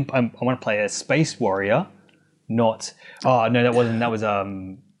 Like I want to play a Space Warrior, not. Oh no, that wasn't. That was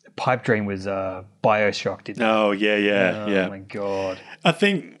Pipe Dream was BioShock. Did that? Oh yeah. Oh my god. I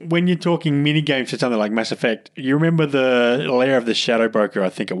think when you're talking mini games for something like Mass Effect, you remember the Lair of the Shadow Broker, I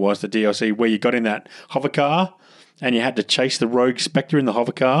think it was, the DLC, where you got in that hover car and you had to chase the rogue Spectre in the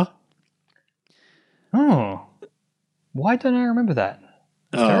hover car. Oh, why don't I remember that?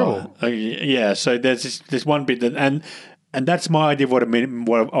 It's terrible. Yeah, so there's this one bit that, and that's my idea of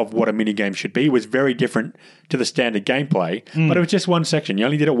what a mini game should be. It was very different to the standard gameplay, but it was just one section. You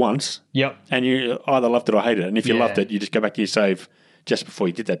only did it once. Yep. And you either loved it or hated it. And if you loved it, you just go back to your save just before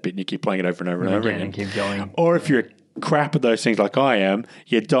you did that bit and you keep playing it over and over and over again. And keep going. Or if you're crap at those things like I am,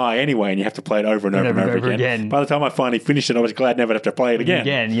 you die anyway and you have to play it over and over and over again. By the time I finally finished it, I was glad never to have to play it again.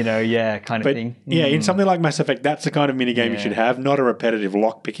 Kind of thing. Yeah, in something like Mass Effect, that's the kind of mini game you should have, not a repetitive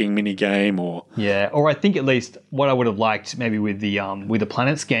lock-picking mini game or... Yeah, or I think at least what I would have liked maybe with the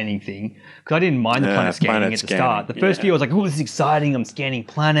planet scanning thing, because I didn't mind the planet scanning at the start. The first year I was like, oh, this is exciting. I'm scanning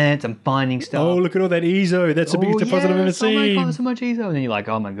planets. I'm finding stuff. Oh, look at all that EZO. That's the biggest deposit I've ever seen. Oh my God, so much EZO. And then you're like,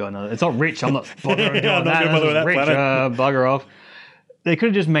 oh my God, no, it's not rich. I'm not bothering doing I'm not that. gonna bother with that rich. planet. Bugger off. They could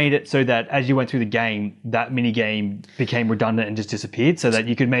have just made it so that as you went through the game, that mini game became redundant and just disappeared, so that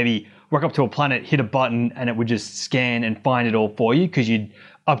you could maybe walk up to a planet, hit a button, and it would just scan and find it all for you because you'd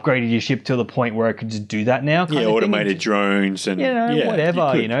upgraded your ship to the point where it could just do that now. Yeah, automated drones and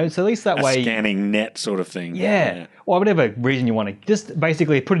whatever, So at least that way, scanning net sort of thing. Yeah. Or whatever reason you want to, just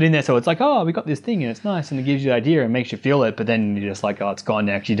basically put it in there so it's like, oh, we got this thing and it's nice and it gives you the idea and makes you feel it, but then you're just like, oh, it's gone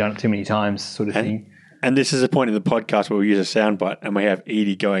now because you've done it too many times, sort of thing. And this is a point in the podcast where we use a soundbite and we have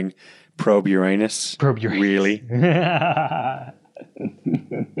Edie going, probe Uranus. Probe Uranus. Really?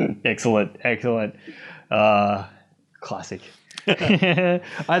 Excellent. Classic.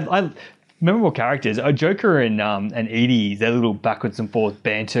 I memorable characters. Joker and Edie, their little backwards and forth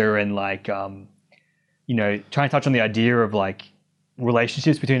banter and like, trying to touch on the idea of like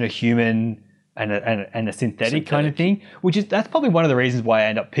relationships between a human and a synthetic kind of thing, that's probably one of the reasons why I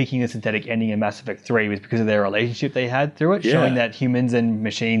end up picking the synthetic ending in Mass Effect 3 was because of their relationship they had through it, showing that humans and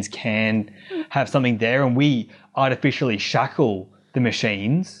machines can have something there, and we artificially shackle the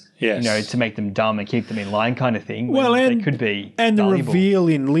machines Yes. to make them dumb and keep them in line kind of thing. Well, when and they could be and the valuable. reveal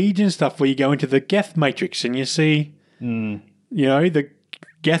in Legion stuff where you go into the Geth Matrix and you see, the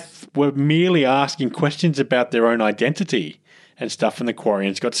Geth were merely asking questions about their own identity and stuff, and the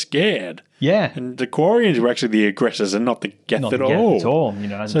Quarians got scared. Yeah. And the Quarians were actually the aggressors and not the Geth Not at the Geth all. at all,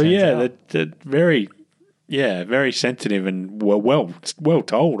 as So it turns yeah, out. they're very sensitive and well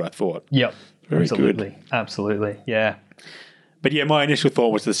told, I thought. Yep. Very Absolutely. good. Absolutely. Yeah. But yeah, my initial thought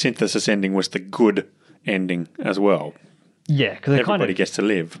was the Synthesis ending was the good ending as well. Yeah, because Everybody gets to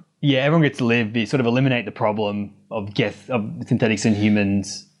live. Yeah, everyone gets to live. You sort of eliminate the problem of synthetics and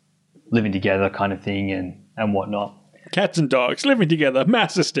humans living together, kind of thing, and whatnot. Cats and dogs living together,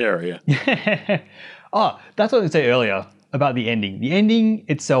 mass hysteria. Oh, that's what I was say earlier about the ending. The ending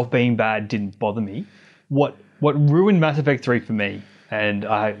itself being bad didn't bother me. What ruined Mass Effect 3 for me, and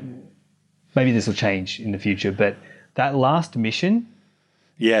maybe this will change in the future, but that last mission,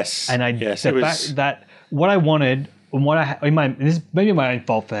 Yes. and fact that what I wanted and this is maybe my own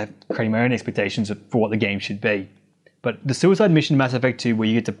fault for creating my own expectations for what the game should be. But the suicide mission in Mass Effect 2, where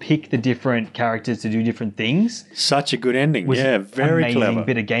you get to pick the different characters to do different things, Such a good ending. was Very amazing clever.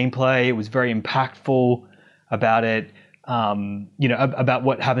 bit of gameplay. It was very impactful about it. About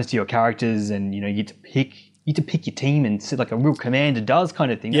what happens to your characters, and you get to pick your team and sit like a real commander does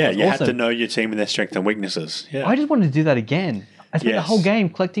kind of thing. Yeah, That was you awesome. had to know your team and their strengths and weaknesses. Yeah. I just wanted to do that again. I spent the Yes. whole game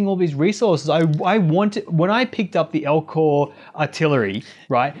collecting all these resources. I wanted, when I picked up the Elcor artillery,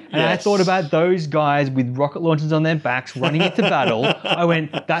 right, and I Yes. thought about those guys with rocket launchers on their backs running into battle, I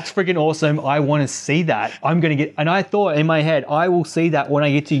went, that's freaking awesome. I want to see that. And I thought in my head, I will see that when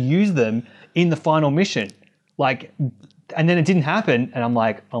I get to use them in the final mission. And then it didn't happen, and I'm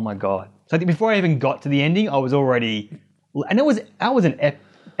like, oh my God. So I think before I even got to the ending, I was already, and that was an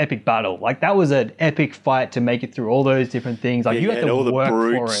epic battle. That was an epic fight to make it through all those different things. You had to all the work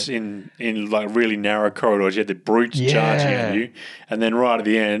brutes for it. in really narrow corridors. You had the brutes charging at you, and then right at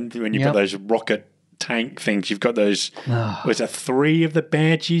the end, when you've got those rocket tank things, you've got those. Was there 3 of the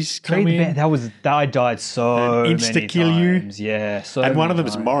Banshees come in? I died so And many insta-kill you. times. Yeah, so And one many of them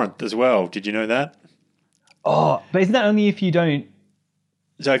is times. Morinth as well. Did you know that? Oh, but isn't that only if you don't?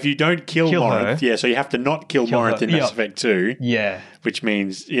 So if you don't kill Morinth, her. so you have to not kill Morinth her. in Mass Yep. Effect 2, Yeah. which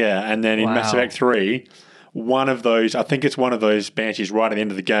means, and then in Mass Wow. Effect 3, one of those, I think it's one of those Banshees right at the end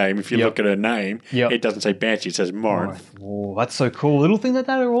of the game, if you Yep. look at her name, Yep. it doesn't say Banshee, it says Morinth. Oh, that's so cool. Little things like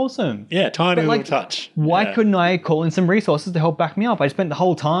that are awesome. Yeah, tiny But, little touch. Why Yeah. couldn't I call in some resources to help back me up? I spent the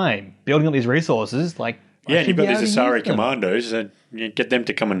whole time building up these resources. Yeah, and you've got these Asari commandos, and you get them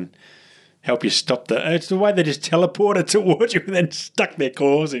to come and help you stop it's the way they just teleported towards you and then stuck their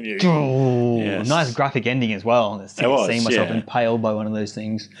claws in you. Oh, Yes. nice graphic ending as well. Seeing myself impaled by one of those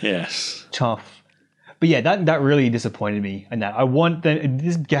things. Yes. Tough. But yeah, that really disappointed me. And that I want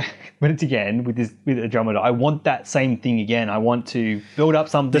this when it's again with Andromeda, I want that same thing again. I want to build up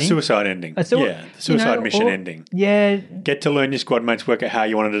something. The suicide ending. The suicide mission ending. Yeah. Get to learn your squad mates, work out how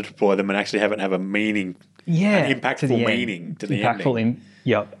you wanted to deploy them, and actually have it have a meaning. Yeah. An impactful to the meaning end. to the impactful ending.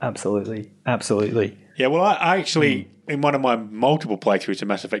 Yep, absolutely. Absolutely. Yeah, well, I actually, in one of my multiple playthroughs of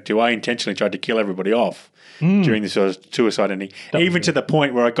Mass Effect 2, I intentionally tried to kill everybody off during the suicide ending, even to the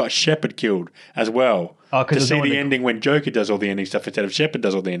point where I got Shepard killed as well. Oh, to see the ending when Joker does all the ending stuff instead of Shepard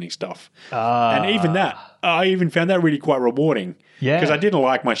does all the ending stuff. And even that, I even found that really quite rewarding. Yeah. Because I didn't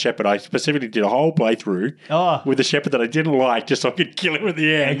like my Shepard. I specifically did a whole playthrough with the Shepard that I didn't like just so I could kill him at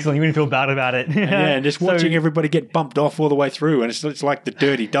the end. Excellent. You wouldn't feel bad about it. Yeah, and just watching everybody get bumped off all the way through. And it's like the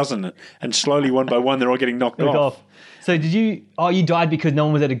Dirty Dozen. And slowly, one by one, they're all getting knocked off. So did you... Oh, you died because no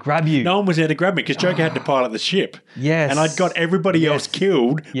one was there to grab you. No one was there to grab me because Joker had to pilot the ship. Yes. And I'd got everybody else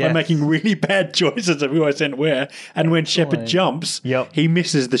killed by making really bad choices of who I sent where. And when Shepard jumps, he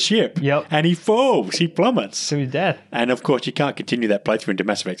misses the ship. And he falls. He plummets. To his death. And of course, you can't continue that playthrough into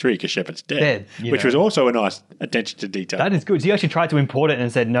Mass Effect 3 because Shepard's dead. Which know. was also a nice attention to detail. That is good. So you actually tried to import it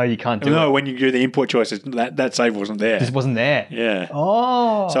and said, no, you can't do it. No, when you do the import choices, that save wasn't there. Just wasn't there. Yeah.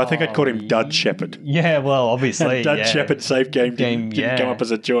 Oh. So I think I'd called him Dud Shepard. Yeah, well, obviously. And Dud Shepard save game didn't come yeah. up as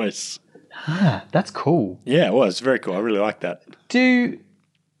a choice. That's cool. Yeah, it was. Very cool. I really like that. There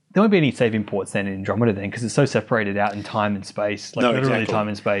won't be any save imports then in Andromeda then because it's so separated out in time and space. Like No, literally exactly. time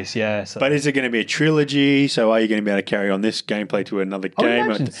and space, yeah. So. But is it going to be a trilogy? So are you going to be able to carry on this gameplay to another I would game?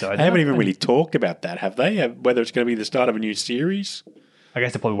 imagine so. They haven't even really talked about that, have they? Whether it's going to be the start of a new series? I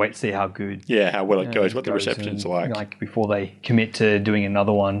guess they'll probably wait to see how good Yeah, how well it goes, what the reception's like. Like before they commit to doing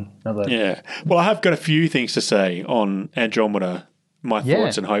another one. Yeah. Well, I have got a few things to say on Andromeda, my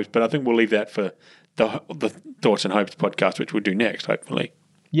thoughts and hopes, but I think we'll leave that for the Thoughts and Hopes podcast, which we'll do next, hopefully.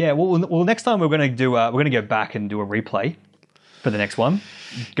 Yeah, well, next time we're going to go back and do a replay for the next one.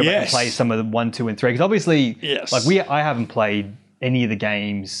 Go back and play some of the 1, 2, and 3. Because obviously, Yes. I haven't played any of the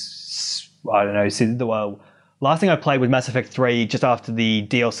games. I don't know. Since last thing I played was Mass Effect 3, just after the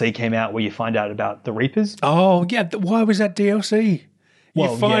DLC came out, where you find out about the Reapers. Oh, yeah. Why was that DLC?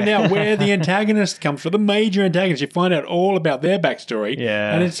 Well, you find yeah. out where the antagonist comes from, the major antagonist. You find out all about their backstory,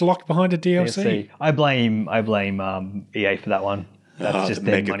 and it's locked behind a DLC. I blame EA for that one. That's just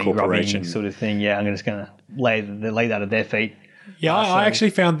the their mega money corporation grubbing sort of thing. Yeah, I'm just going to lay that at their feet. Yeah, I actually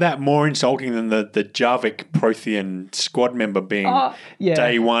found that more insulting than the Jarvik Prothean squad member being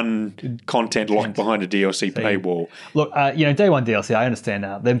day one content locked behind a DLC paywall. Look, day one DLC, I understand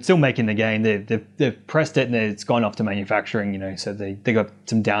that. They're still making the game. They've pressed it and it's gone off to manufacturing, so they got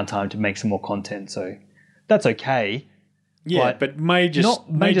some downtime to make some more content. So that's okay. Yeah, but major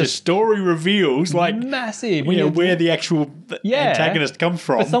story reveals, like massive. Where the actual antagonist comes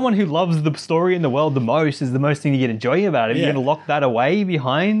from. For someone who loves the story in the world the most, is the most thing you get enjoying about it. You're going to lock that away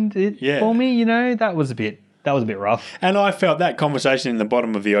behind it for me. That was a bit rough. And I felt that conversation in the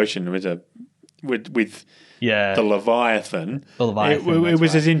bottom of the ocean with the Leviathan. It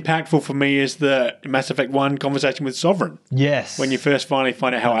was as impactful for me as the Mass Effect 1 conversation with Sovereign. Yes. When you first finally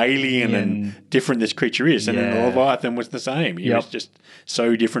find out how alien and different this creature is. And then the Leviathan was the same. He was just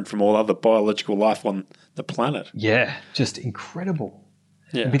so different from all other biological life on the planet. Yeah, just incredible.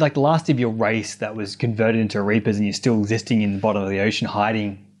 Yeah. It'd be like the last of your race that was converted into Reapers and you're still existing in the bottom of the ocean,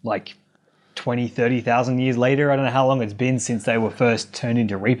 hiding like 20, 30,000 years later. I don't know how long it's been since they were first turned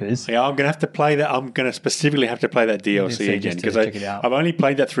into Reapers. Yeah, I'm going to have to play that. I'm going to specifically have to play that DLC again because I've only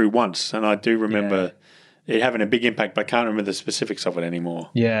played that through once and I do remember it having a big impact, but I can't remember the specifics of it anymore.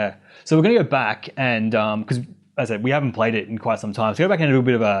 Yeah. So we're going to go back and, because as I said, we haven't played it in quite some time. So go back and do a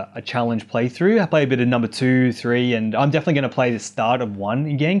bit of a challenge playthrough. I played a bit of number 2, 3, and I'm definitely going to play the start of 1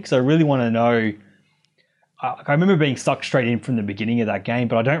 again because I really want to know. I remember being stuck straight in from the beginning of that game,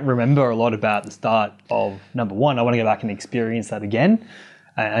 but I don't remember a lot about the start of number 1. I want to go back and experience that again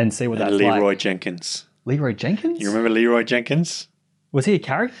and see what that's like. Leroy Jenkins. Leroy Jenkins? You remember Leroy Jenkins? Was he a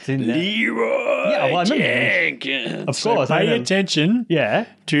character in that? Leroy Jenkins. Of course. So pay attention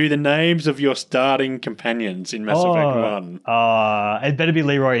to the names of your starting companions in Mass Effect 1. It better be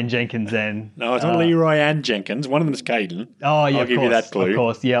Leroy and Jenkins then. No, it's not Leroy and Jenkins. One of them is Caden. Oh, yeah, I'll give you that clue. Of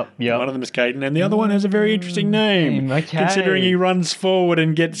course, yep. One of them is Caden, and the other one has a very interesting name. Okay. Considering he runs forward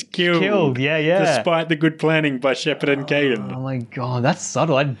and gets killed. Yeah. Despite the good planning by Shepard and Caden. Oh, my God. That's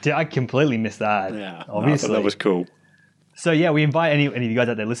subtle. I completely missed that. Yeah. Obviously. I thought that was cool. So, we invite any of you guys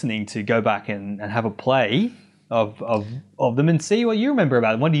out there listening to go back and have a play of them and see what you remember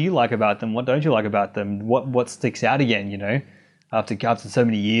about them. What do you like about them? What don't you like about them? What sticks out again, after so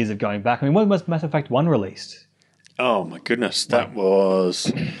many years of going back? I mean, when was Mass Effect 1 released? Oh, my goodness. That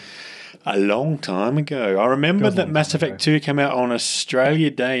was a long time ago. I remember that Mass Effect 2 came out on Australia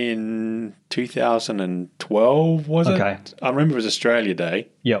Day in 2012, was it? Okay. I remember it was Australia Day.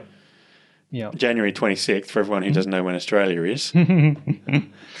 Yep. January 26th, for everyone who doesn't know when Australia is.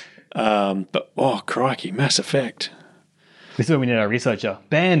 But, crikey, Mass Effect. This is where we need our researcher.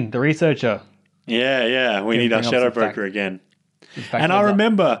 Ben, the researcher. Yeah. We need our Shadow Broker again. And I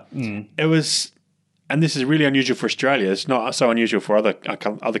remember it was, and this is really unusual for Australia. It's not so unusual for other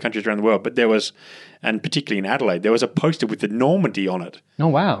countries around the world, but there was, and particularly in Adelaide, there was a poster with the Normandy on it. Oh,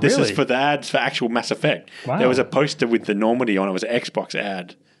 wow. This is for the ads for actual Mass Effect. Wow. There was a poster with the Normandy on it. It was an Xbox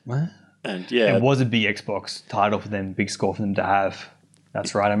ad. What? And it was a big Xbox title for them, big score for them to have.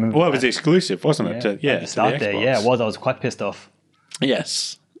 That's right. I remember. Well, it was exclusive, wasn't it? At the start there, it was. I was quite pissed off.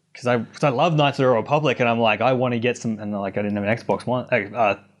 Yes. Because I love Knights of the Republic, and I'm like, I want to get some, and like I didn't have an Xbox One,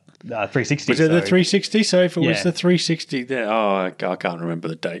 360. Was it the 360? So if it was the 360, then I can't remember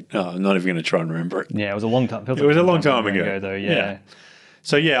the date. Oh, I'm not even going to try and remember it. Yeah, it was a long time. It was a long time ago, though. Yeah.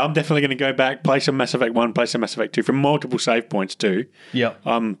 So I'm definitely going to go back, play some Mass Effect 1, play some Mass Effect 2 from multiple save points too. Yep.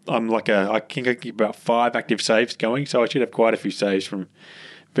 I'm like I think I keep about 5 active saves going, so I should have quite a few saves from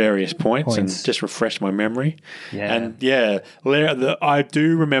various points and just refresh my memory. Yeah. And I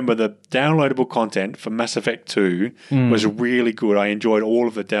do remember the downloadable content for Mass Effect 2 was really good. I enjoyed all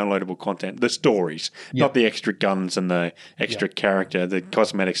of the downloadable content, the stories, not the extra guns and the extra character, the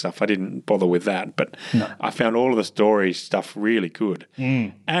cosmetic stuff. I didn't bother with that, but I found all of the story stuff really good.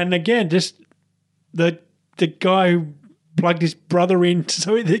 And again, just the guy who plugged his brother in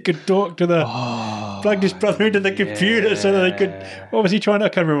so that he could talk to the... plugged his brother into the computer so that they could... What was he trying to... I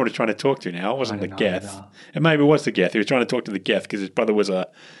can't remember what he was trying to talk to now. It wasn't the Geth. And maybe it was the Geth. He was trying to talk to the Geth because his brother was a...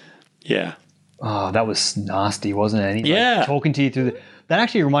 Yeah. Oh, that was nasty, wasn't it? And he's like talking to you through the... That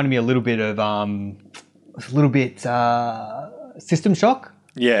actually reminded me a little bit of... System Shock.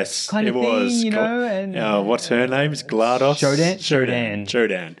 Yes, kind it of thing, was. you know, and what's her name? Is GLaDOS? Shodan.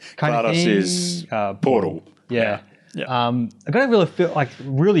 Kind of GLaDOS thing. is Portal. Yeah. Yeah. I got to really feel like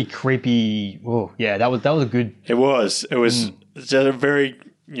really creepy. Oh, yeah, that was a good. It was. It was just a very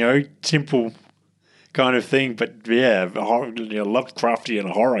simple kind of thing, but Lovecraftian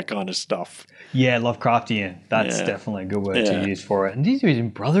horror kind of stuff. Yeah, Lovecraftian. That's definitely a good word to use for it. And he's using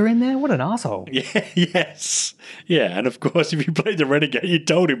brother in there. What an asshole. Yeah. Yes. Yeah, and of course, if you played the Renegade, you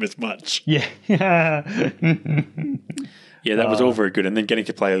told him as much. Yeah. Yeah, that was all very good. And then getting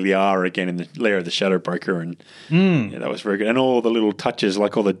to play Liara again in the Lair of the Shadowbroker, and that was very good. And all the little touches,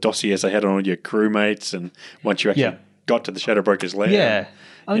 like all the dossiers they had on all your crewmates, and once you actually got to the Shadowbroker's lair. Yeah.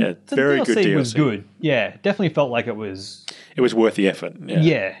 The very DLC good DLC. Was DLC. good. Yeah, definitely felt like it was. It was worth the effort.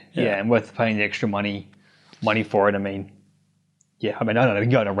 Yeah, and worth paying the extra money for it. I mean, I don't know. We can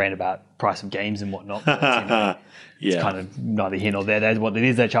go on a rant about price of games and whatnot. But, it's kind of neither here nor there. That's what it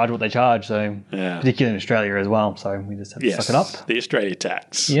is. They charge what they charge. So, particularly in Australia as well. So we just have to suck it up. The Australia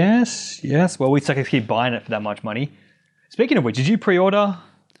tax. Yes. Well, we suckers keep buying it for that much money. Speaking of which, did you pre-order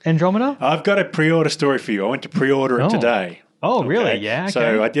Andromeda? I've got a pre-order story for you. I went to pre-order it today. Oh, really? Yeah. Okay.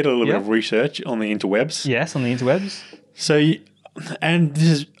 So I did a little bit of research on the interwebs. Yes, on the interwebs. So, and this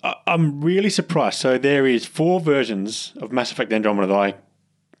is, I'm really surprised. So there is 4 versions of Mass Effect Andromeda that I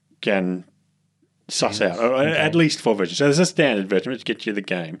can suss out, or at least 4 versions. So there's a standard version, which gets you the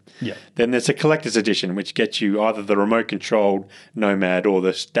game. Yeah. Then there's a collector's edition, which gets you either the remote-controlled Nomad or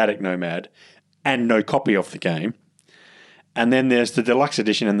the static Nomad, and no copy of the game. And then there's the deluxe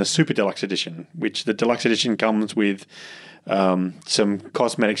edition and the super deluxe edition, which the deluxe edition comes with some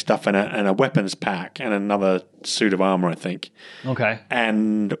cosmetic stuff and a weapons pack and another suit of armor, I think. Okay.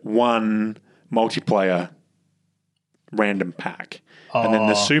 And 1 multiplayer random pack. And then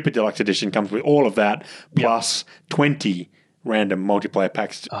the super deluxe edition comes with all of that plus 20 random multiplayer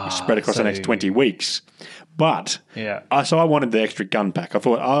packs spread across the next 20 weeks. But so I wanted the extra gun pack. I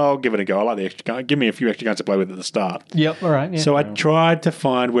thought, I'll give it a go. I like the extra gun. Give me a few extra guns to play with at the start. Yep, all right. Yeah. So I tried to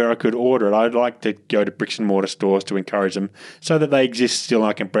find where I could order it. I'd like to go to bricks and mortar stores to encourage them so that they exist still and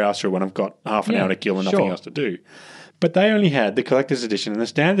I can browse through when I've got half an hour to kill and nothing else to do. But they only had the collector's edition and the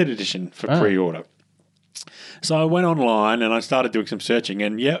standard edition for pre-order. So I went online and I started doing some searching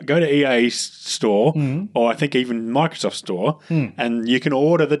and go to EA's store or I think even Microsoft store and you can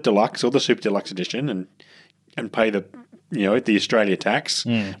order the deluxe or the super deluxe edition and pay the Australia tax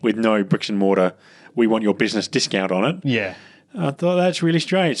with no bricks and mortar. We want your business discount on it. Yeah. I thought that's really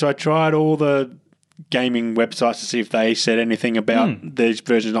strange. So I tried all the gaming websites to see if they said anything about these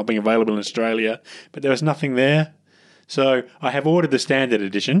versions not being available in Australia, but there was nothing there. So I have ordered the standard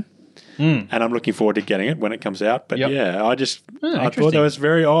edition. And I'm looking forward to getting it when it comes out. But I thought that was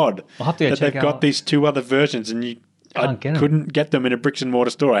very odd I'll have to that they've got these 2 other versions and I couldn't get them in a bricks and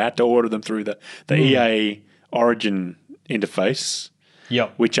mortar store. I had to order them through the EA Origin interface,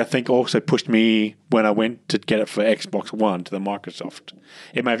 which I think also pushed me when I went to get it for Xbox One to the Microsoft.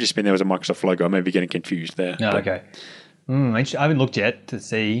 It may have just been there was a Microsoft logo. I may be getting confused there. Oh, okay. I haven't looked yet to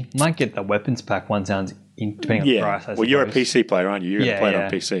see. Might get the weapons pack one. Sounds depending on the price. I suppose. You're a PC player, aren't you? You're going to play it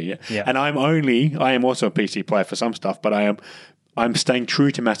on PC, yeah. And I am also a PC player for some stuff, but I'm staying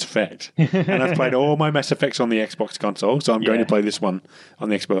true to Mass Effect. And I've played all my Mass Effects on the Xbox console, so I'm going to play this one on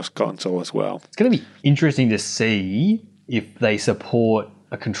the Xbox console as well. It's going to be interesting to see if they support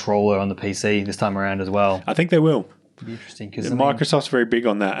a controller on the PC this time around as well. I think they will. It'll be interesting because Microsoft's very big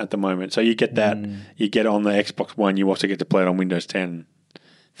on that at the moment. So you get that, you get it on the Xbox One, you also get to play it on Windows 10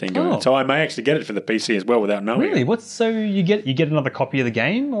 thing going on. So I may actually get it for the PC as well without knowing. Really? It. So you get another copy of the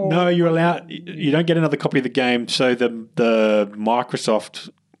game? Or? No, you don't get another copy of the game. So the Microsoft,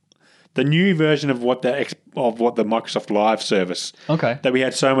 the new version of what the Microsoft Live service that we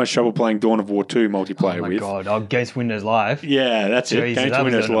had so much trouble playing Dawn of War 2 multiplayer with. Oh my god, against Windows Live. Yeah, that's it. Going to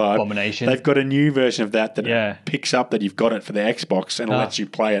Windows Live. Abomination. They've got a new version of that picks up that you've got it for the Xbox and lets you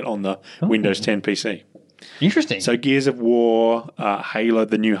play it on the Windows 10 PC. Interesting. So Gears of War, Halo,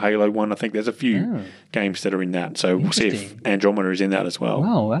 the new Halo one, I think there's a few games that are in that. So we'll see if Andromeda is in that as well.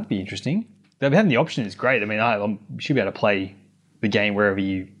 Wow, that'd be interesting. Having the option is great. I mean, I should be able to play the game wherever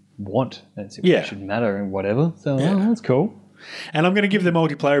you want. It shouldn't matter and whatever. So that's cool. And I'm going to give the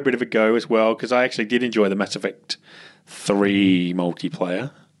multiplayer a bit of a go as well because I actually did enjoy the Mass Effect 3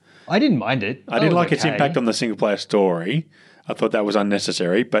 multiplayer. I didn't mind it. I didn't like its impact on the single-player story. I thought that was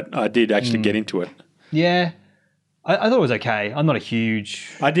unnecessary, but I did actually get into it. Yeah. I thought it was okay. I'm not a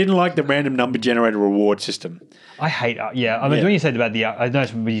huge... I didn't like the random number generator reward system. I hate... I mean, when you said about I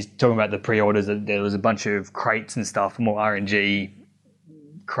noticed when you're talking about the pre-orders that there was a bunch of crates and stuff, more RNG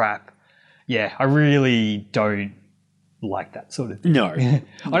crap. Yeah, I really don't like that sort of thing. No.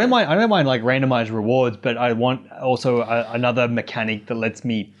 I don't mind like randomized rewards, but I want also another mechanic that lets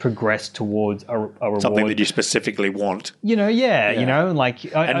me progress towards a reward. Something that you specifically want. You know, you know,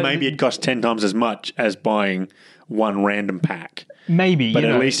 like... And maybe it costs 10 times as much as buying one random pack. Maybe, but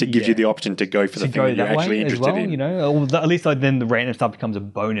at least it gives you the option to go for the thing that you're actually interested in. You know, or at least then the random stuff becomes a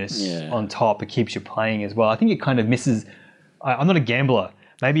bonus on top. It keeps you playing as well. I think it kind of misses... I'm not a gambler.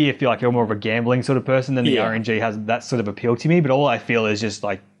 Maybe if you're more of a gambling sort of person, then the RNG has that sort of appeal to me. But all I feel is just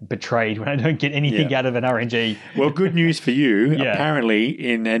like betrayed when I don't get anything out of an RNG. Well, good news for you. Apparently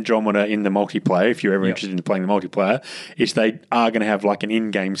in Andromeda in the multiplayer, if you're ever interested in playing the multiplayer, is they are going to have like an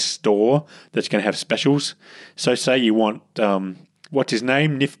in-game store that's going to have specials. So say you want... what's his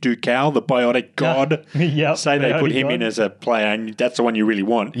name? Niftu Cal, the biotic god. Say they put him in as a player, and that's the one you really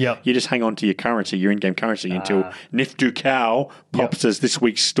want. You just hang on to your currency, your in-game currency, until Niftu Cal pops as this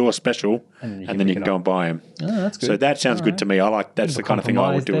week's store special, and then you can go and buy him. Oh, that's good. So that sounds good to me. I like that's the kind of thing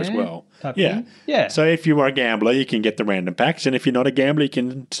I would do as well. Yeah. So if you are a gambler, you can get the random packs, and if you're not a gambler, you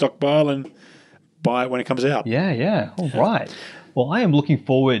can stockpile and buy it when it comes out. Yeah. All right. Well, I am looking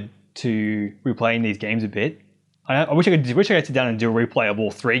forward to replaying these games a bit. I wish I could sit down and do a replay of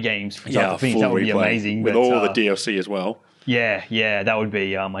all 3 games for start to finish. That would be amazing. With all the DLC as well. Yeah, that would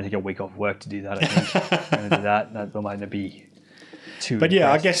be... I take a week off work to do that, I think. I'm going to do that. That might not be too... But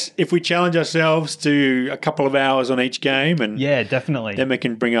I guess if we challenge ourselves to a couple of hours on each game... and definitely. Then we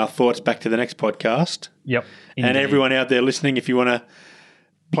can bring our thoughts back to the next podcast. Yep. And everyone out there listening, if you want to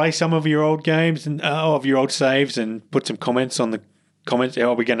play some of your old games and of your old saves and put some comments on the comments.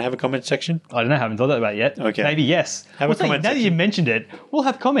 Are we going to have a comment section? I don't know. I haven't thought about it yet. Okay. Maybe yes. Have a comment now section. that you mentioned it, we'll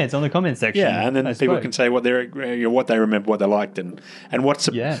have comments on the comment section. Yeah, and then people can say what they remember, what they liked, and what's...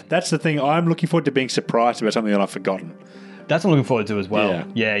 That's the thing. I'm looking forward to being surprised about something that I've forgotten. That's what I'm looking forward to as well.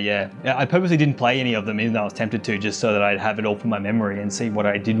 Yeah. I purposely didn't play any of them, even though I was tempted to, just so that I'd have it all from my memory and see what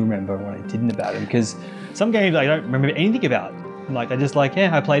I did remember and what I didn't about them. Because some games I don't remember anything about. Like, I just I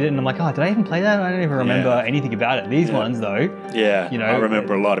played it and I'm like, did I even play that? I don't even remember anything about it. These ones, though. Yeah, I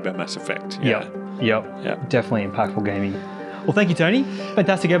remember a lot about Mass Effect. Yep. Definitely impactful gaming. Well, thank you, Tony.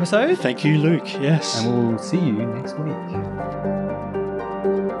 Fantastic episode. Thank you, Luke. Yes. And we'll see you next week.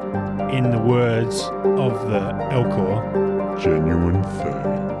 In the words of the Elcor, genuine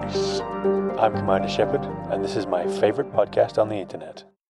thanks. I'm Commander Shepard, and this is my favorite podcast on the internet.